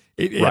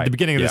the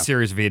beginning of the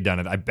series, if he had done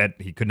it, I bet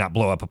he could not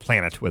blow up a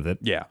planet with it.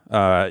 Yeah.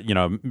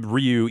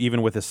 Ryu,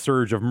 even with a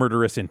surge of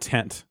murderous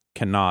intent,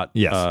 cannot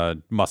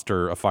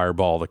muster a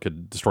fireball that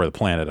could destroy the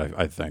planet,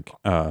 I think.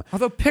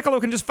 Although Piccolo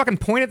can just fucking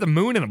point at the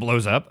moon and it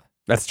blows up.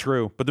 That's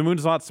true. But the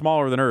moon's a lot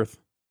smaller than Earth.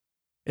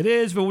 It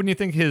is, but wouldn't you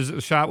think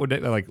his shot would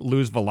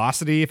lose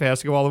velocity if it has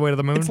to go all the way to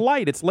the moon? It's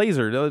light. It's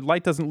laser.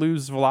 Light doesn't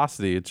lose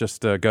velocity. It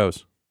just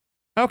goes.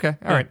 Okay.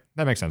 All right.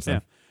 That makes sense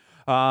then.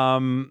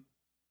 Yeah.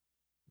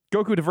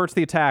 Goku diverts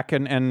the attack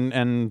and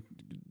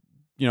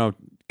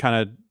kind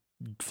of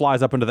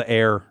flies up into the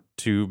air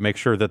to make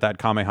sure that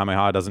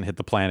Kamehameha doesn't hit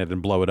the planet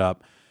and blow it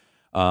up.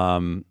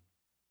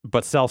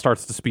 But Cell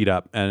starts to speed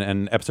up,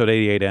 and episode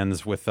 88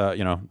 ends with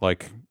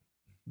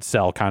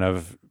Cell kind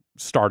of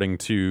starting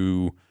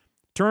to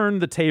turn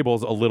the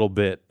tables a little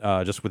bit,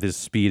 just with his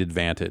speed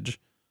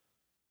advantage.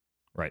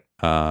 Right.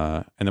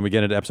 And then we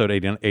get into episode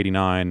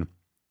 89,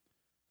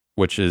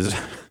 which is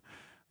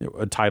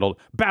titled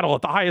 "Battle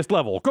at the Highest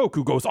Level.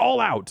 Goku Goes All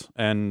Out."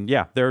 And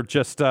yeah, they're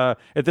just at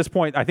this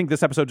point, I think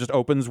this episode just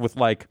opens with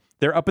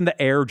they're up in the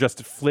air,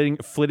 just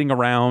flitting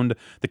around.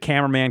 The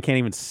cameraman can't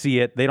even see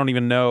it. They don't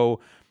even know.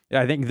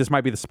 I think this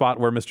might be the spot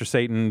where Mr.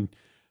 Satan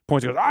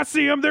points and goes, "I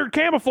see them. They're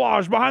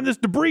camouflaged behind this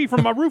debris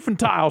from my roofing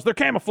tiles. They're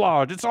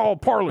camouflaged. It's all a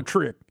parlor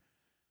trick."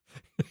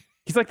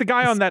 He's like the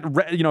guy on that,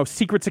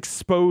 Secrets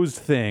Exposed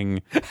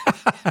thing.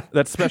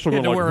 That special. He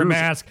had to wear a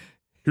mask.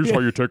 Here's how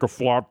you take a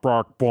flat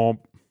back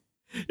bump.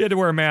 He had to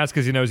wear a mask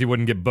because he knows he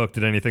wouldn't get booked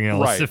at anything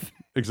else. Right,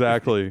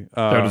 exactly.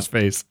 Down his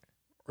face.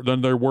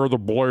 Then they wear the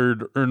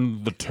blade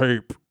in the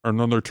tape, and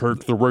then they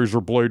take the razor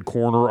blade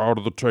corner out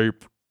of the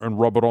tape and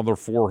rub it on their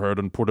forehead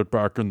and put it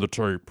back in the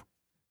tape.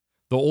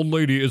 The old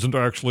lady isn't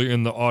actually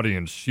in the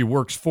audience. She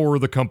works for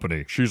the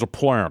company. She's a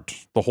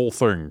plant. The whole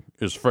thing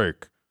is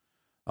fake.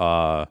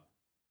 But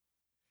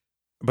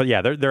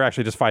yeah, they're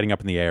actually just fighting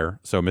up in the air.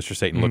 So Mr.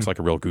 Satan looks like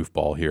a real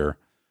goofball here.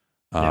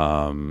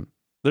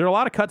 There are a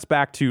lot of cuts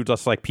back to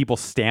just people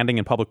standing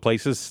in public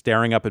places,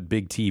 staring up at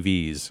big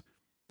TVs.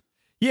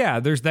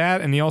 Yeah, there's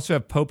that, and you also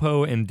have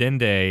Popo and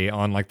Dende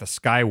on the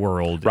Sky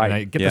World. Right. And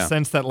I get the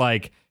sense that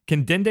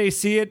can Dende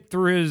see it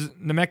through his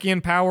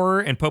Namekian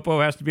power, and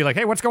Popo has to be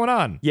hey, what's going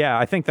on? Yeah,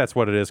 I think that's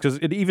what it is. Because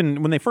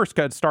even when they first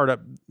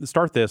start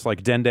this,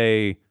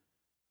 Dende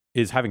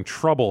is having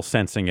trouble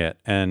sensing it,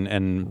 and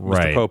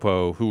Mr.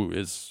 Popo, who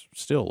is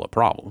still a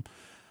problem,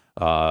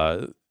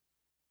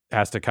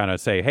 has to kind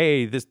of say,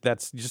 "Hey,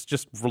 that's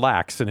just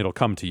relax, and it'll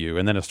come to you."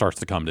 And then it starts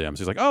to come to him.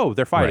 So he's like, "Oh,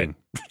 they're fighting."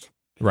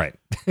 Right.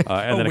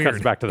 And then it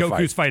comes back to the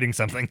Goku's fighting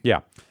something. Yeah.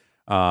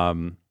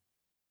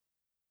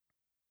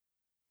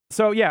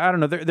 So yeah, I don't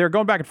know. They're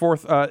going back and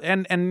forth,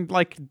 and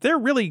they're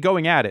really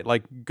going at it.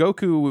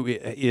 Goku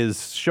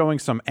is showing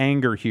some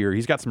anger here.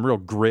 He's got some real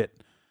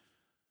grit,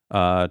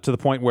 to the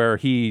point where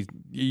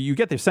you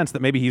get the sense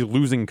that maybe he's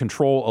losing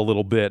control a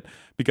little bit,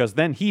 because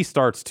then he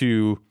starts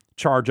to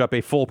charge up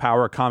a full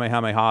power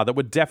Kamehameha that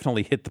would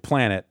definitely hit the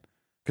planet,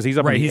 because he's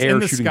up in the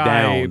air shooting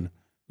down.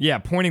 Yeah,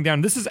 pointing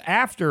down. This is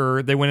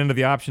after they went into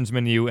the options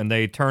menu and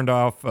they turned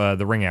off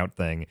the ring out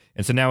thing.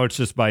 And so now it's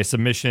just by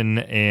submission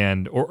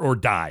and or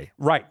die.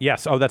 Right,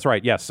 yes. Oh, that's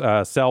right, yes.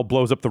 Cell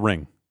blows up the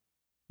ring.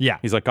 Yeah.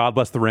 He's like, "God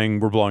bless the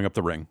ring, we're blowing up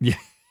the ring." Yeah.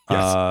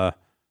 Yes.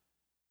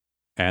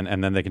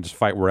 And then they can just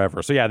fight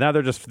wherever. So yeah, now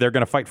they're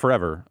going to fight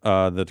forever.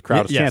 The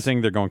crowd is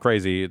chanting, they're going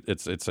crazy.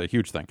 It's a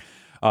huge thing.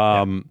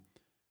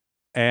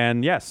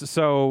 And yes,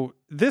 so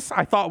this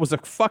I thought was a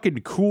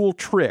fucking cool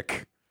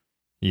trick.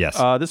 Yes.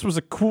 This was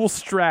a cool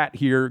strat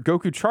here.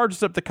 Goku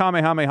charges up the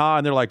Kamehameha,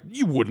 and they're like,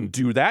 "You wouldn't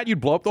do that. You'd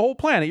blow up the whole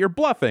planet. You're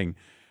bluffing."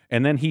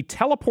 And then he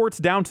teleports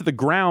down to the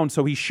ground,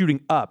 so he's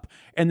shooting up.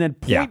 And then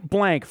point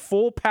blank,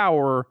 full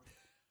power,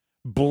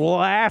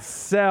 blasts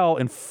Cell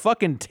and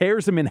fucking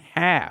tears him in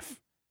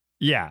half.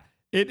 Yeah.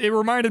 It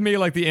reminded me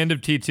the end of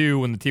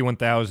T2 when the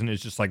T-1000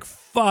 is just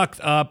fucked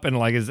up and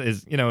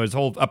his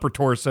whole upper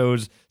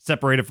torso's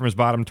separated from his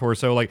bottom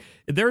torso.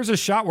 There's a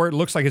shot where it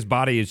looks like his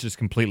body is just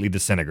completely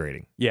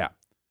disintegrating. Yeah.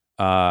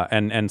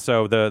 And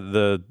so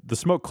the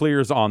smoke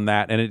clears on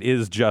that, and it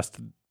is just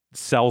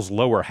Cell's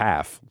lower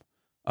half.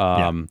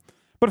 But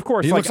of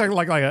course, it looks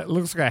like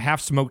a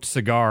half smoked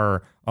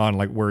cigar on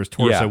where his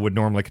torso would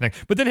normally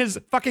connect. But then his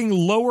fucking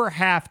lower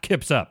half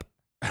kips up.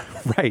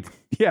 Right.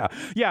 Yeah.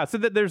 Yeah. So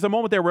there's a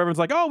moment there where everyone's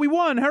like, "Oh, we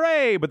won.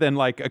 Hooray." But then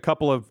a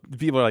couple of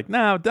people are like,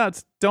 "No,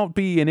 don't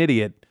be an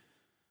idiot.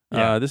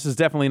 This is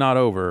definitely not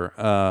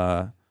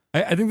over."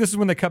 I think this is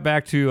when they cut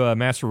back to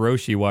Master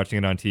Roshi watching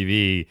it on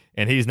TV,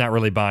 and he's not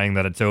really buying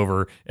that it's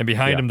over. And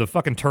behind him, the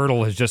fucking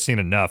turtle has just seen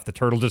enough. The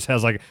turtle just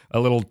has a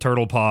little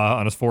turtle paw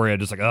on his forehead,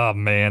 just oh,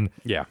 man.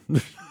 Yeah.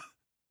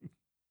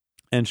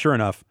 And sure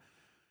enough,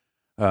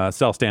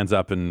 Cell stands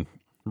up and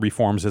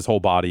reforms his whole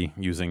body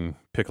using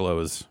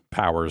Piccolo's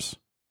powers.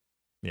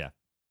 Yeah.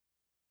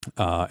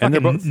 And they're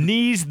both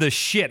knees the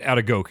shit out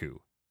of Goku.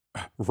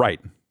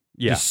 Right.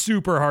 Yeah. Just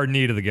super hard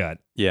knee to the gut.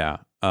 Yeah.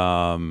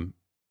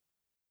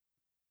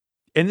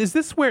 And is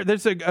this where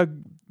there's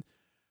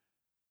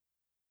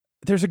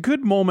there's a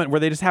good moment where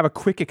they just have a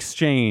quick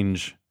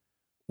exchange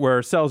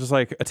where Cell's just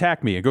like,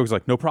 attack me. And Goku's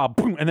like, no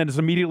problem. Boom, and then just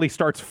immediately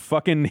starts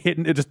fucking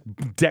hitting, it just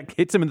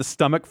hits him in the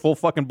stomach, full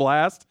fucking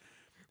blast.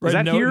 Is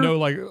that here? No,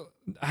 like,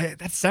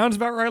 that sounds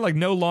about right. Like,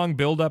 no long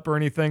buildup or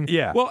anything.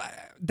 Yeah. Well,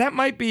 that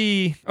might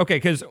be, okay,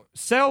 because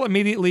Cell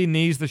immediately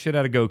knees the shit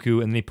out of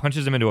Goku, and then he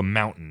punches him into a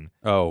mountain.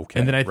 Oh, okay.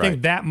 And then I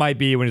think that might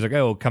be when he's like,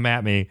 oh, come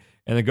at me.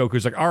 And then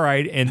Goku's like, all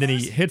right. And then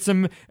he hits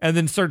him and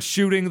then starts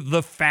shooting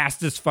the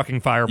fastest fucking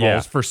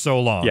fireballs for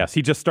so long. Yes,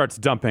 he just starts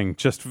dumping.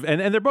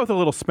 And they're both a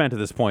little spent at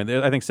this point.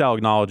 I think Cell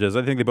acknowledges.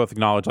 I think they both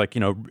acknowledge, like,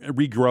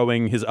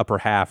 regrowing his upper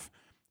half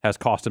has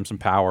cost him some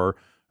power.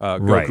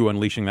 Goku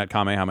unleashing that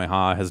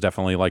Kamehameha has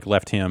definitely, like,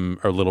 left him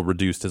a little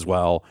reduced as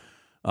well.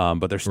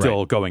 But they're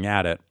still going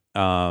at it.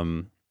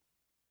 And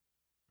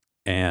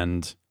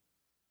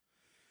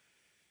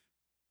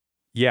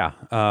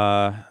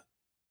yeah,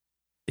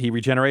 he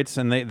regenerates,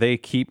 and they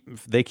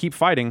keep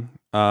fighting.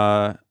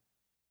 But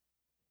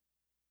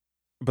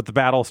the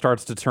battle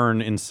starts to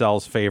turn in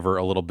Cell's favor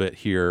a little bit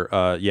here.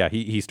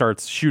 He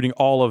starts shooting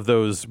all of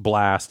those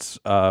blasts.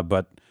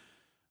 But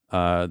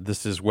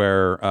this is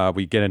where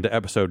we get into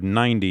episode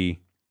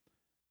 90,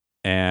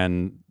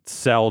 and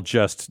Cell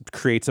just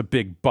creates a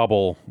big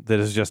bubble that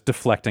is just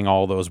deflecting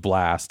all those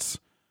blasts.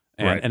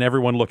 And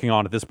everyone looking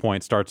on at this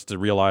point starts to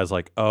realize,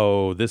 like,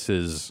 oh, this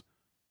is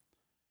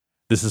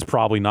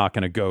probably not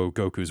going to go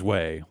Goku's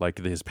way. Like,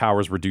 his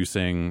power's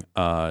reducing,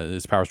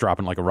 his power's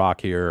dropping like a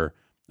rock here.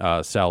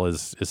 Cell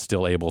is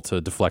still able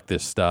to deflect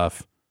this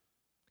stuff.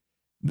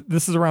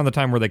 This is around the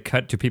time where they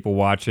cut to people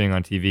watching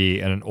on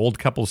TV, and an old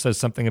couple says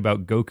something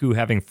about Goku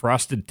having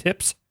frosted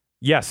tips.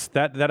 Yes,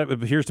 that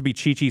appears to be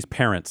Chi-Chi's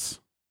parents.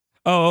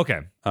 Oh, okay.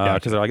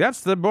 Because they're like,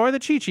 that's the boy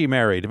that Chi-Chi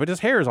married, but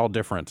his hair is all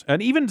different.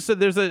 And even so,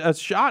 there's a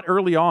shot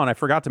early on, I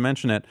forgot to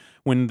mention it,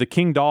 when the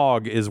King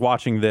Dog is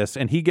watching this,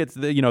 and he gets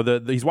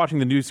he's watching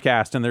the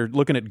newscast, and they're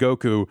looking at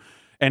Goku,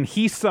 and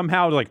he's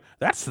somehow like,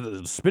 that's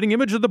the spitting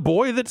image of the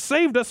boy that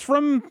saved us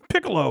from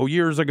Piccolo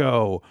years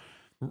ago.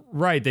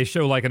 Right, they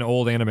show like an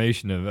old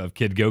animation of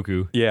Kid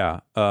Goku. Yeah,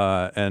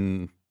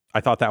 and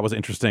I thought that was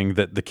interesting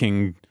that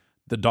King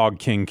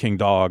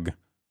Dog,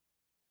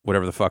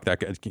 whatever the fuck that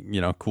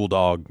guy, Cool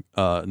Dog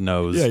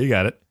knows. Yeah, you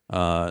got it.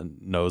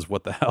 Knows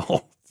what the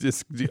hell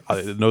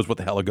knows what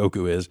the hell a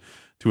Goku is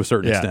to a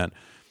certain extent.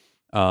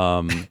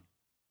 So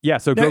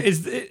now,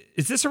 is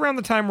this around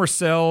the time where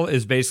Cell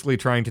is basically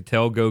trying to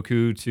tell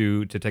Goku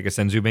to take a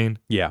Senzu Bean?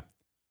 Yeah.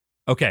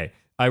 Okay,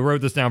 I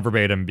wrote this down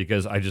verbatim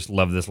because I just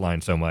love this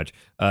line so much.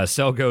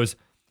 Cell goes,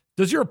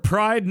 "Does your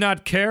pride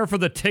not care for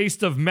the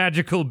taste of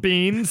magical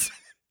beans?"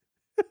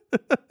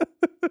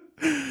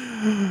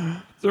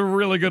 It's a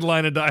really good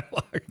line of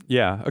dialogue.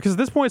 Yeah, because at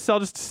this point, Cell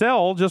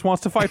just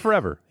wants to fight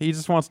forever. He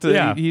just wants to.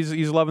 Yeah.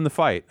 He's loving the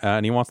fight,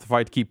 and he wants the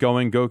fight to keep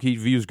going. He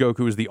views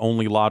Goku as the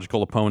only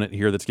logical opponent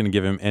here that's going to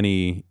give him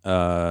any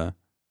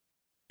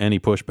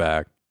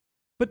pushback.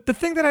 But the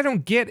thing that I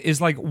don't get is,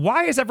 like,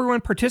 why is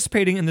everyone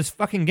participating in this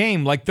fucking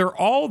game? Like, they're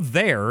all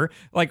there.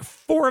 Like,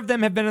 4 of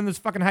them have been in this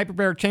fucking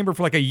hyperbaric chamber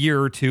for like a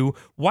year or 2.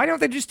 Why don't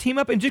they just team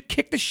up and just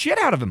kick the shit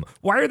out of them?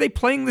 Why are they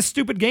playing this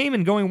stupid game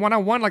and going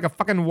one-on-one like a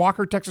fucking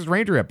Walker, Texas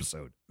Ranger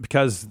episode?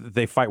 Because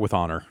they fight with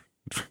honor.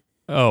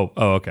 Oh,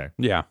 okay.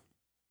 Yeah.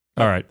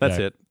 All right. That's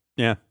it.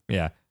 Yeah.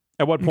 Yeah.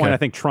 At what point I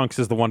think Trunks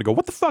is the one to go,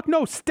 what the fuck?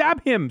 No,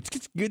 stab him.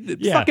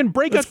 Fucking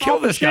break us kill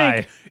this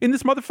guy in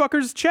this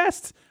motherfucker's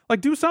chest.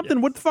 Like, do something.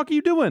 Yes. What the fuck are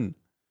you doing?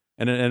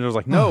 And it was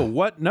like, no,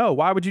 what? No,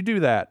 why would you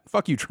do that?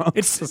 Fuck you, Trunks.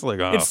 It's like,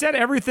 It said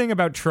everything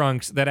about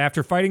Trunks that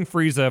after fighting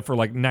Frieza for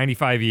like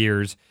 95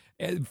 years,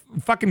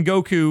 fucking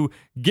Goku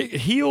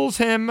heals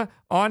him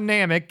on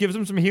Namek, gives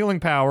him some healing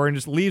power, and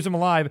just leaves him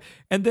alive.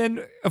 And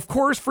then, of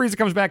course, Frieza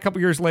comes back a couple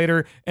years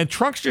later, and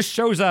Trunks just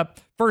shows up,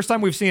 first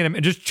time we've seen him,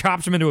 and just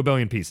chops him into a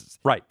billion pieces.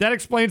 Right. That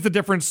explains the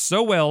difference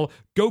so well.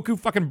 Goku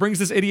fucking brings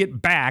this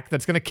idiot back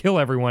that's going to kill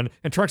everyone,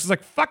 and Trunks is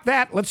like, fuck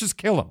that, let's just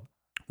kill him.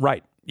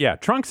 Right. Yeah,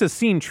 Trunks has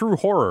seen true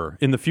horror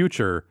in the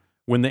future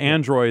when the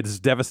androids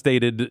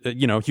devastated,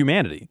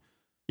 humanity.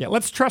 Yeah,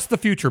 let's trust the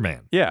future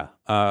man. Yeah.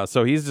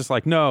 So he's just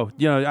like, no,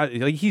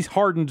 he's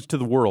hardened to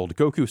the world.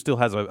 Goku still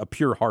has a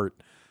pure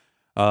heart.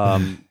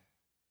 And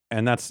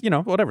that's,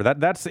 whatever.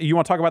 That's you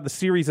want to talk about the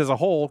series as a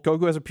whole.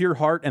 Goku has a pure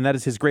heart, and that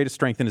is his greatest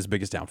strength and his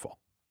biggest downfall.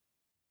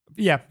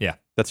 Yeah.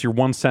 That's your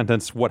one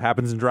sentence. What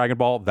happens in Dragon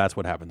Ball? That's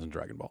what happens in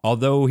Dragon Ball.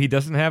 Although he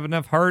doesn't have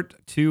enough heart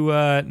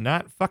to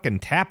not fucking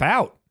tap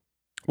out.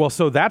 Well,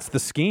 so that's the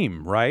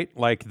scheme, right?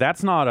 Like,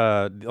 that's not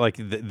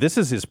this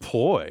is his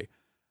ploy.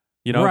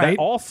 Right. That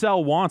all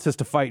Cell wants is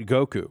to fight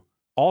Goku.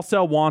 All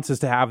Cell wants is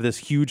to have this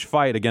huge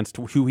fight against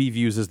who he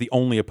views as the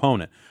only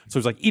opponent. So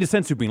he's like, eat a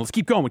Senzu Bean. Let's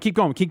keep going.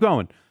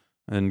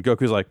 And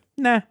Goku's like,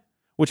 nah.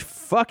 Which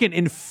fucking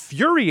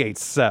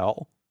infuriates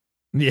Cell.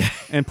 Yeah.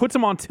 And puts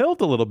him on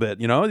tilt a little bit,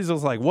 He's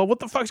just like, well, what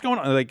the fuck's going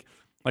on? Like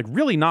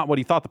really not what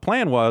he thought the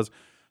plan was.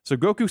 So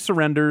Goku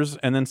surrenders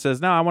and then says,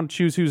 no, I want to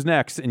choose who's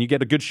next. And you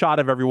get a good shot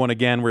of everyone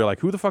again where you're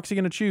like, who the fuck's he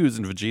going to choose?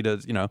 And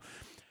Vegeta's,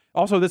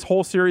 Also, this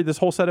whole series, this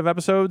whole set of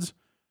episodes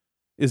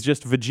is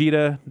just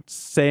Vegeta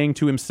saying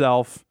to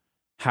himself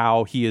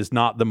how he is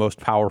not the most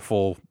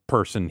powerful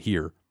person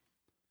here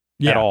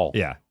Yeah, at all.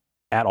 Yeah.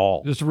 At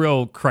all. Just a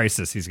real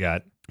crisis he's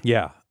got.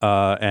 Yeah.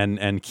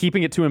 And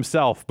keeping it to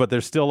himself, but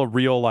there's still a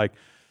real like,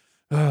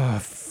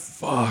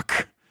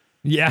 fuck.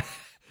 Yeah.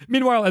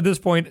 Meanwhile, at this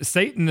point,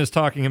 Satan is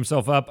talking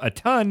himself up a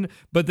ton,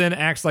 but then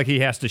acts like he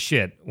has to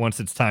shit once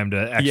it's time to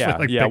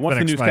actually pick Once the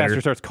next newscaster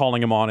fighter. starts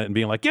calling him on it and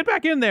being like, get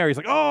back in there. He's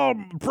like, oh,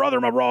 brother,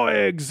 my raw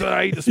eggs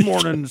I ate this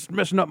morning. It's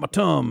messing up my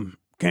tum.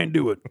 Can't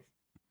do it.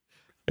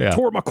 Yeah.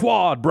 Tore my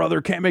quad, brother.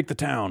 Can't make the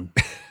town.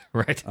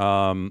 Right.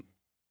 So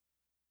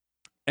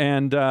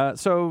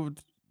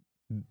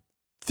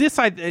this,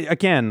 I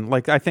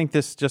think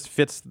this just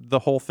fits the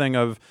whole thing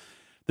of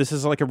this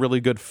is like a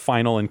really good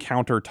final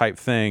encounter type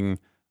thing,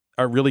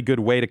 a really good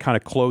way to kind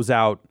of close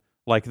out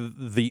like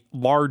the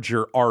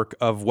larger arc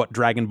of what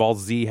Dragon Ball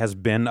Z has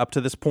been up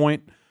to this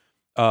point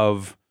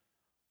of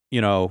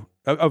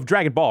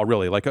Dragon Ball,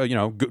 really. Like,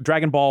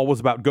 Dragon Ball was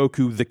about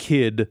Goku, the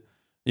kid,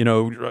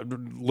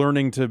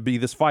 learning to be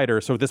this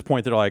fighter. So at this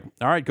point, they're like,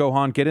 all right,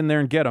 Gohan, get in there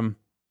and get him.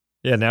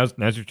 Yeah, now's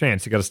your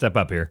chance. You got to step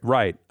up here.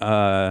 Right.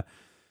 And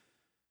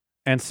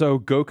so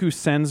Goku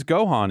sends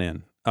Gohan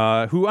in,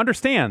 who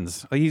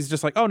understands. He's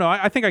just like, oh no,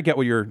 I think I get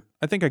what you're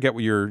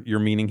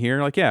meaning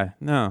here. Like, yeah,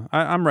 no,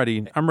 I'm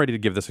ready. I'm ready to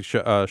give this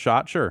a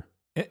shot. Sure.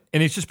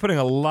 And he's just putting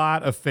a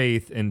lot of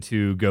faith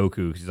into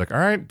Goku. He's like, all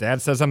right,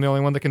 Dad says I'm the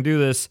only one that can do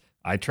this.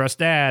 I trust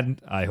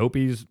Dad. I hope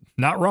he's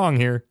not wrong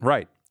here.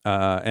 Right.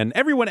 And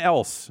everyone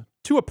else,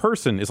 to a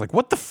person, is like,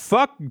 what the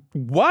fuck?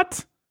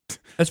 What?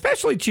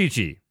 Especially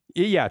Chi-Chi.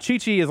 Yeah,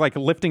 Chi-Chi is like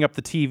lifting up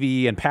the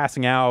TV and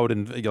passing out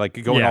and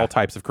like going all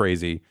types of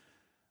crazy.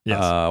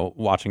 Yes.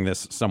 Watching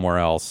this somewhere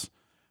else.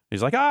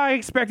 He's like, I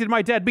expected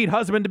my deadbeat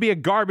husband to be a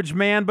garbage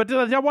man, but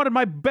I wanted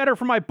my better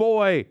for my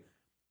boy.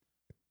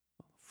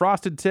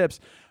 Frosted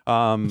Tips.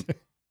 And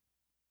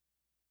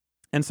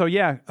so,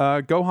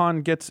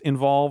 Gohan gets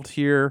involved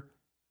here.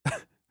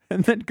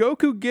 And then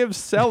Goku gives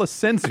Cell a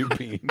senzu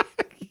bean.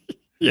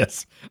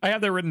 Yes. I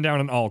have that written down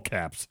in all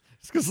caps.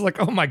 It's because it's like,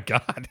 oh my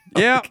God.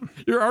 Yeah. Like,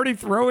 you're already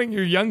throwing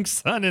your young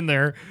son in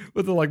there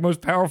with the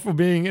most powerful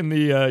being in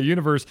the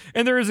universe.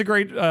 And there is a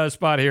great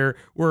spot here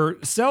where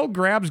Cell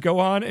grabs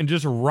Gohan and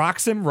just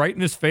rocks him right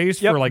in his face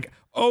for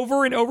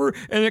over and over.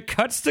 And it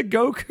cuts to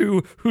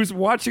Goku, who's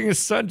watching his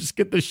son just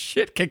get the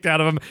shit kicked out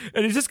of him.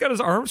 And he's just got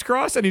his arms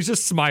crossed and he's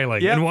just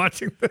smiling and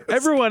watching this.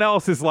 Everyone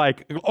else is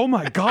like, oh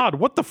my God,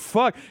 what the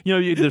fuck?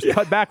 There's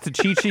cut back to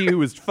Chi-Chi,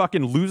 who is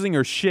fucking losing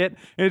her shit.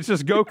 And it's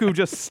just Goku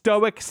just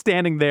stoic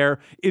standing there,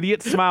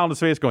 idiot smile on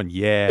his face going,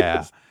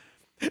 yeah.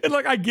 And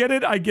I get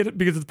it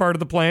because it's part of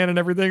the plan and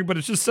everything, but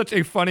it's just such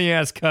a funny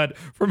ass cut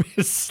from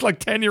his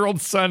 10-year-old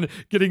son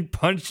getting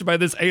punched by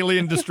this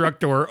alien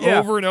destructor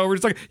over and over.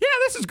 It's like, yeah,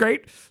 this is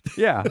great.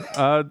 Yeah.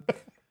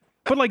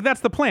 But that's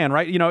the plan,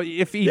 right?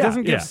 If he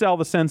doesn't give Cell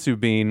the senzu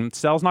bean,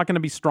 Cell's not going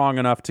to be strong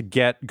enough to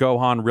get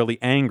Gohan really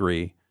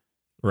angry.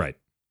 Right.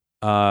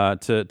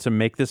 To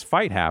make this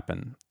fight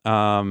happen.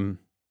 And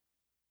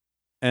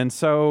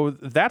so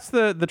that's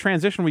the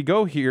transition we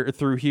go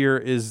through here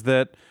is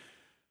that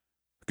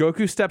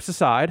Goku steps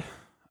aside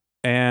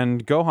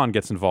and Gohan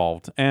gets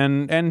involved.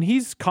 And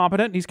he's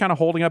competent. He's kind of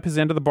holding up his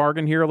end of the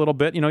bargain here a little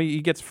bit. He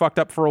gets fucked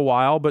up for a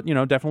while, but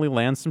definitely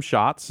lands some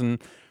shots and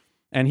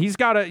he's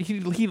got he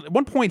at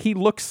one point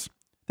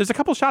there's a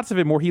couple shots of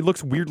him where he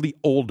looks weirdly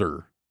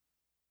older.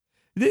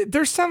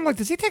 There's some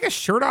does he take a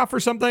shirt off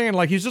or something?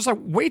 And he's just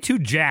way too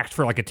jacked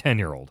for a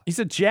 10-year-old. He's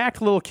a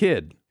jacked little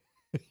kid.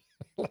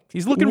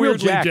 He's looking real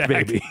jacked,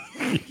 baby.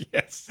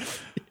 Yes.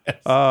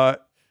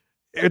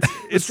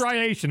 It's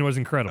striation was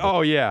incredible.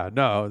 Oh yeah,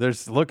 no,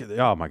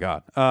 oh my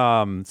God,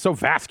 so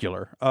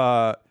vascular.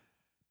 And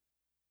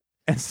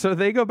so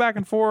they go back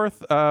and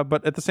forth,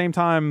 but at the same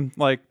time,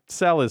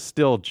 Cell is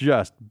still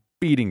just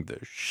beating the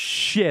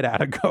shit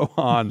out of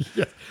Gohan.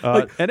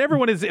 Yeah. And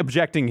everyone is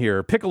objecting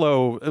here.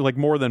 Piccolo,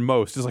 more than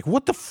most, is like,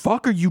 what the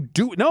fuck are you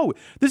doing? No,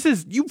 this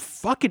is, you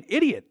fucking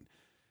idiot.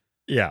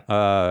 Yeah.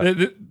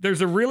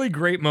 There's a really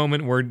great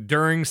moment where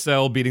during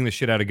Cell beating the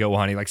shit out of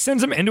Gohan, he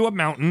sends him into a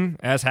mountain,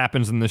 as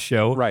happens in this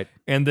show. Right.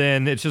 And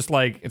then it's just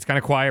it's kind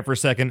of quiet for a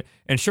second.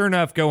 And sure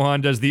enough,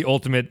 Gohan does the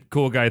ultimate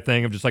cool guy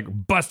thing of just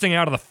busting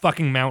out of the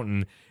fucking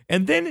mountain.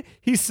 And then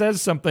he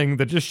says something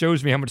that just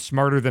shows me how much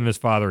smarter than his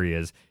father he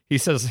is.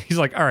 He's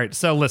like, all right,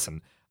 Cell,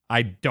 listen,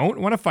 I don't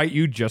want to fight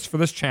you just for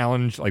this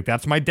challenge.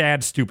 That's my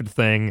dad's stupid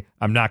thing.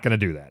 I'm not going to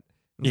do that.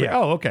 Yeah.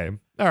 Oh, okay.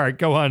 All right,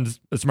 Gohan's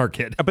a smart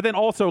kid. But then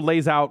also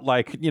lays out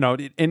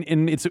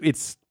and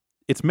it's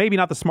maybe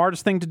not the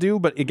smartest thing to do,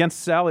 but against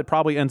Cell, it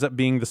probably ends up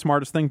being the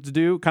smartest thing to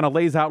do. Kind of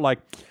lays out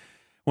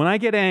when I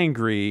get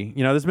angry,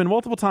 there's been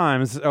multiple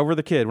times over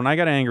the kid when I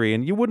got angry,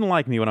 and you wouldn't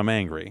like me when I'm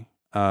angry.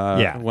 When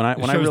I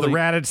really the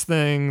Raditz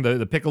thing,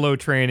 the Piccolo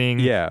training,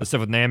 the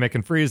stuff with Namek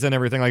and Frieza and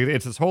everything,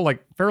 it's this whole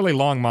fairly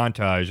long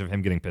montage of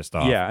him getting pissed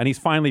off. Yeah, and he's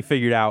finally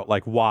figured out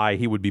why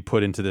he would be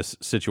put into this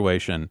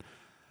situation.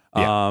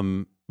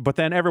 Yeah. But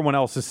then everyone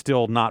else is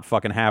still not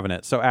fucking having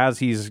it. So as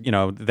he's,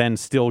 then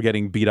still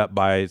getting beat up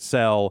by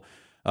Cell,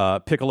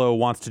 Piccolo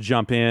wants to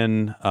jump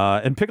in,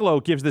 and Piccolo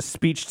gives this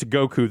speech to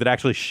Goku that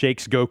actually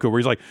shakes Goku, where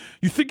he's like,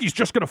 you think he's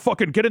just gonna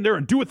fucking get in there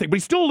and do a thing, but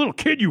he's still a little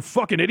kid, you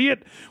fucking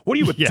idiot. What are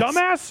you, a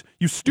dumbass?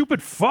 You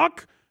stupid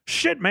fuck?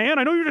 Shit, man,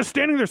 I know you're just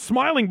standing there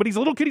smiling, but he's a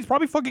little kid, he's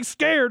probably fucking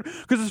scared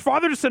because his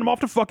father just sent him off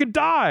to fucking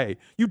die.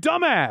 You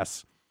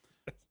dumbass.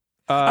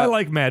 I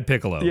like Mad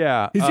Piccolo.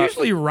 Yeah. He's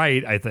usually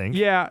right, I think.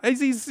 Yeah,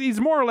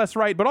 he's more or less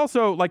right, but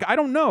also, like, I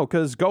don't know,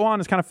 because Gohan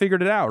has kind of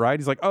figured it out, right?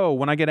 He's like, oh,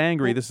 when I get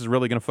angry, this is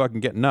really going to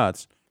fucking get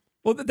nuts.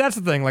 Well, that's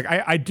the thing. Like,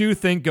 I do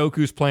think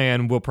Goku's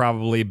plan will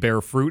probably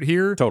bear fruit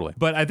here. Totally.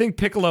 But I think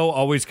Piccolo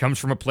always comes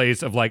from a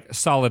place of, like,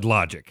 solid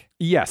logic.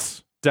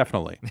 Yes,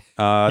 definitely.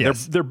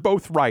 Yes. They're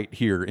both right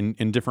here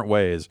in different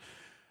ways.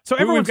 So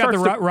We've everyone got the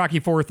starts Rocky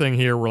IV thing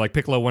here where, like,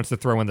 Piccolo wants to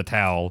throw in the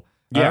towel.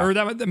 Yeah. Or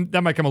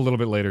that might come a little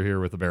bit later here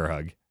with the bear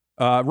hug.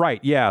 Right,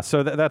 yeah.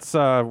 So that's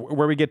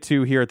where we get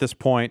to here at this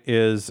point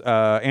is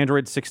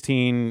Android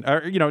 16,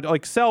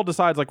 like Cell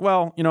decides like,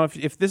 well,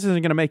 if this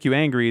isn't going to make you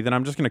angry, then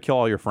I'm just going to kill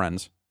all your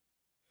friends.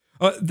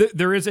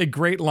 There is a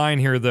great line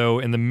here, though,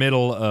 in the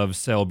middle of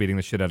Cell beating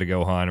the shit out of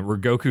Gohan, where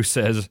Goku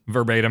says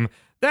verbatim,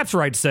 "That's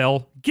right,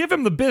 Cell. Give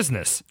him the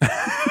business."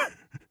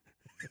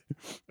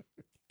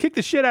 Kick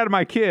the shit out of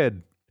my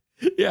kid.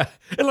 Yeah.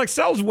 And like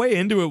Cell's way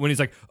into it when he's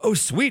like, "Oh,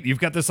 sweet, you've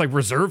got this like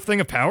reserve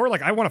thing of power.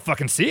 Like, I want to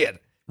fucking see it."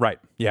 Right.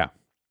 Yeah.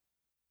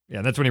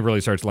 Yeah, that's when he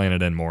really starts laying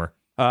it in more.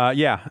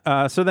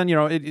 Yeah. So then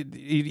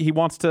he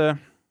wants to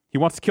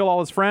kill all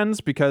his friends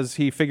because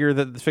he figures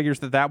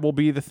that will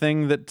be the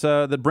thing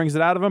that brings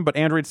it out of him. But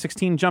Android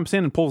 16 jumps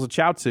in and pulls a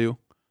Chaozu.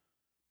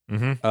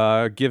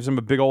 Mm-hmm. Gives him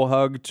a big old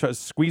hug,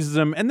 squeezes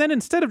him, and then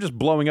instead of just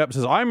blowing up,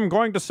 says, "I'm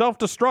going to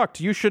self-destruct.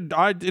 You should.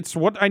 It's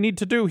what I need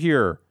to do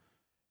here."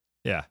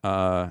 Yeah.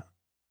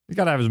 He's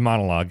got to have his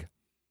monologue.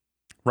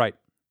 Right.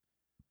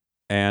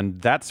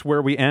 And that's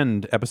where we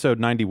end episode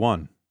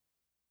 91.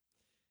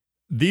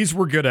 These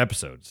were good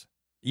episodes.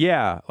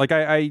 Yeah, like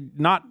like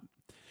not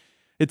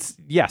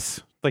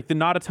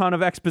a ton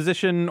of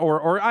exposition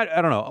or I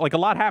don't know, like a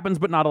lot happens,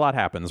 but not a lot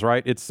happens,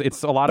 right? It's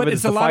a lot of it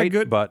is the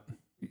fight, but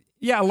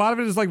yeah, a lot of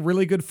it is like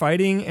really good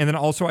fighting, and then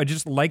also I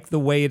just like the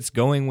way it's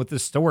going with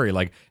this story.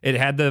 Like it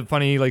had the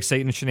funny like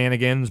Satan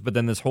shenanigans, but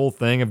then this whole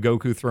thing of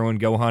Goku throwing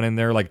Gohan in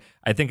there, like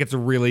I think it's a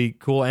really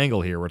cool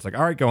angle here where it's like,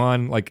 all right,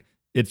 Gohan, like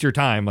it's your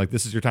time, like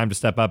this is your time to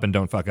step up and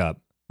don't fuck up.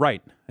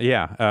 Right.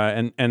 Yeah.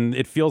 And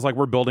it feels like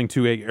we're building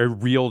to a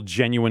real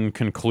genuine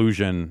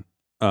conclusion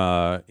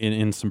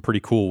in some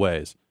pretty cool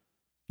ways.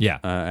 Yeah.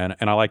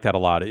 And I like that a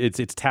lot.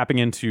 It's tapping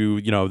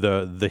into,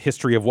 the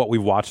history of what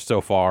we've watched so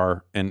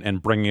far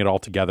and bringing it all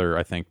together,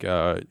 I think.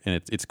 And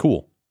it's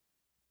cool.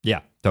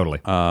 Yeah, totally.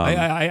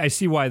 I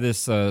see why this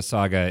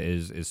saga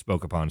is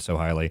spoke upon so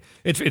highly.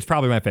 It's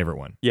probably my favorite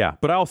one. Yeah.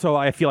 But also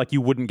I feel like you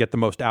wouldn't get the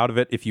most out of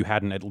it if you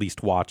hadn't at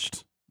least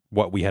watched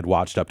what we had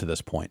watched up to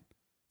this point.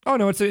 Oh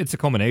no, it's a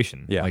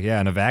culmination. Yeah, like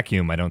in a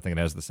vacuum, I don't think it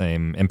has the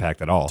same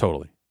impact at all.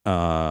 Totally.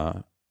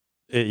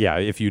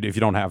 If you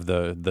don't have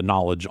the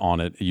knowledge on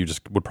it, you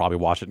just would probably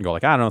watch it and go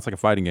like, I don't know, it's like a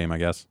fighting game, I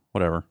guess.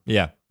 Whatever.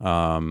 Yeah.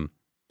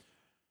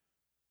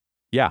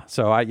 Yeah.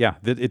 So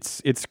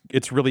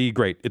it's really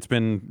great. It's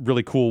been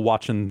really cool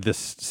watching this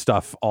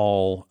stuff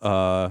all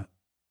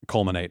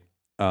culminate.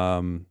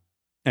 And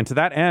to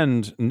that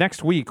end,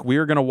 next week we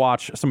are going to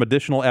watch some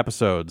additional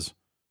episodes.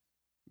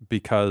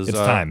 Because it's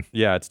time.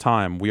 Yeah, it's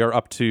time. We are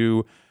up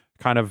to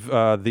kind of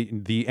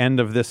the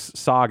end of this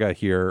saga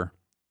here.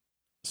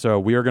 So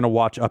we are going to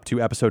watch up to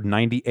episode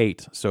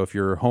 98. So if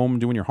you're home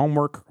doing your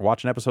homework,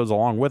 watching episodes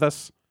along with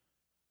us,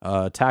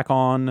 tack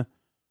on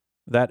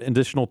that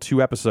additional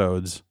 2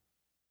 episodes,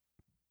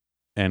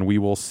 and we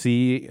will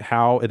see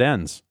how it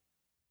ends.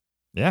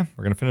 Yeah,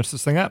 we're going to finish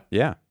this thing up.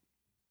 Yeah.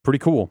 Pretty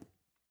cool.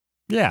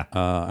 Yeah.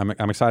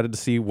 I'm excited to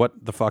see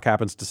what the fuck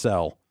happens to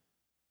Cell.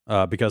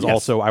 Because yes.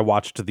 Also I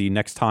watched the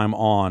Next Time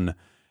On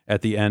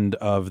at the end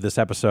of this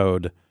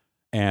episode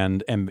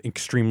and am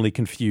extremely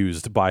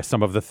confused by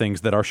some of the things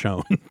that are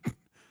shown.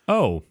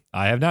 Oh,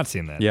 I have not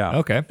seen that. Yeah.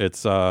 Okay.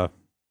 It's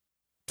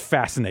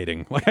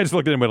fascinating. Like I just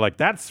looked at him and like,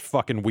 that's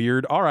fucking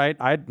weird. All right.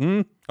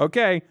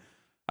 Okay.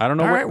 I don't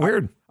know. All right,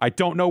 weird. I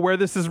don't know where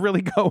this is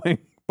really going,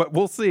 but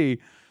we'll see.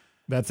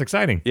 That's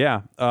exciting.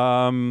 Yeah.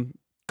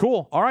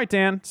 Cool. All right,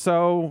 Dan.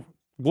 So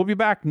we'll be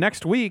back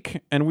next week,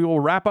 and we will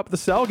wrap up the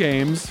Cell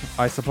games,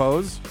 I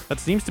suppose.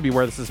 That seems to be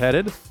where this is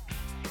headed.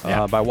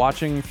 Yeah. By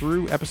watching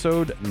through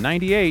episode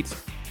 98.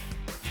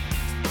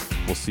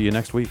 We'll see you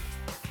next week.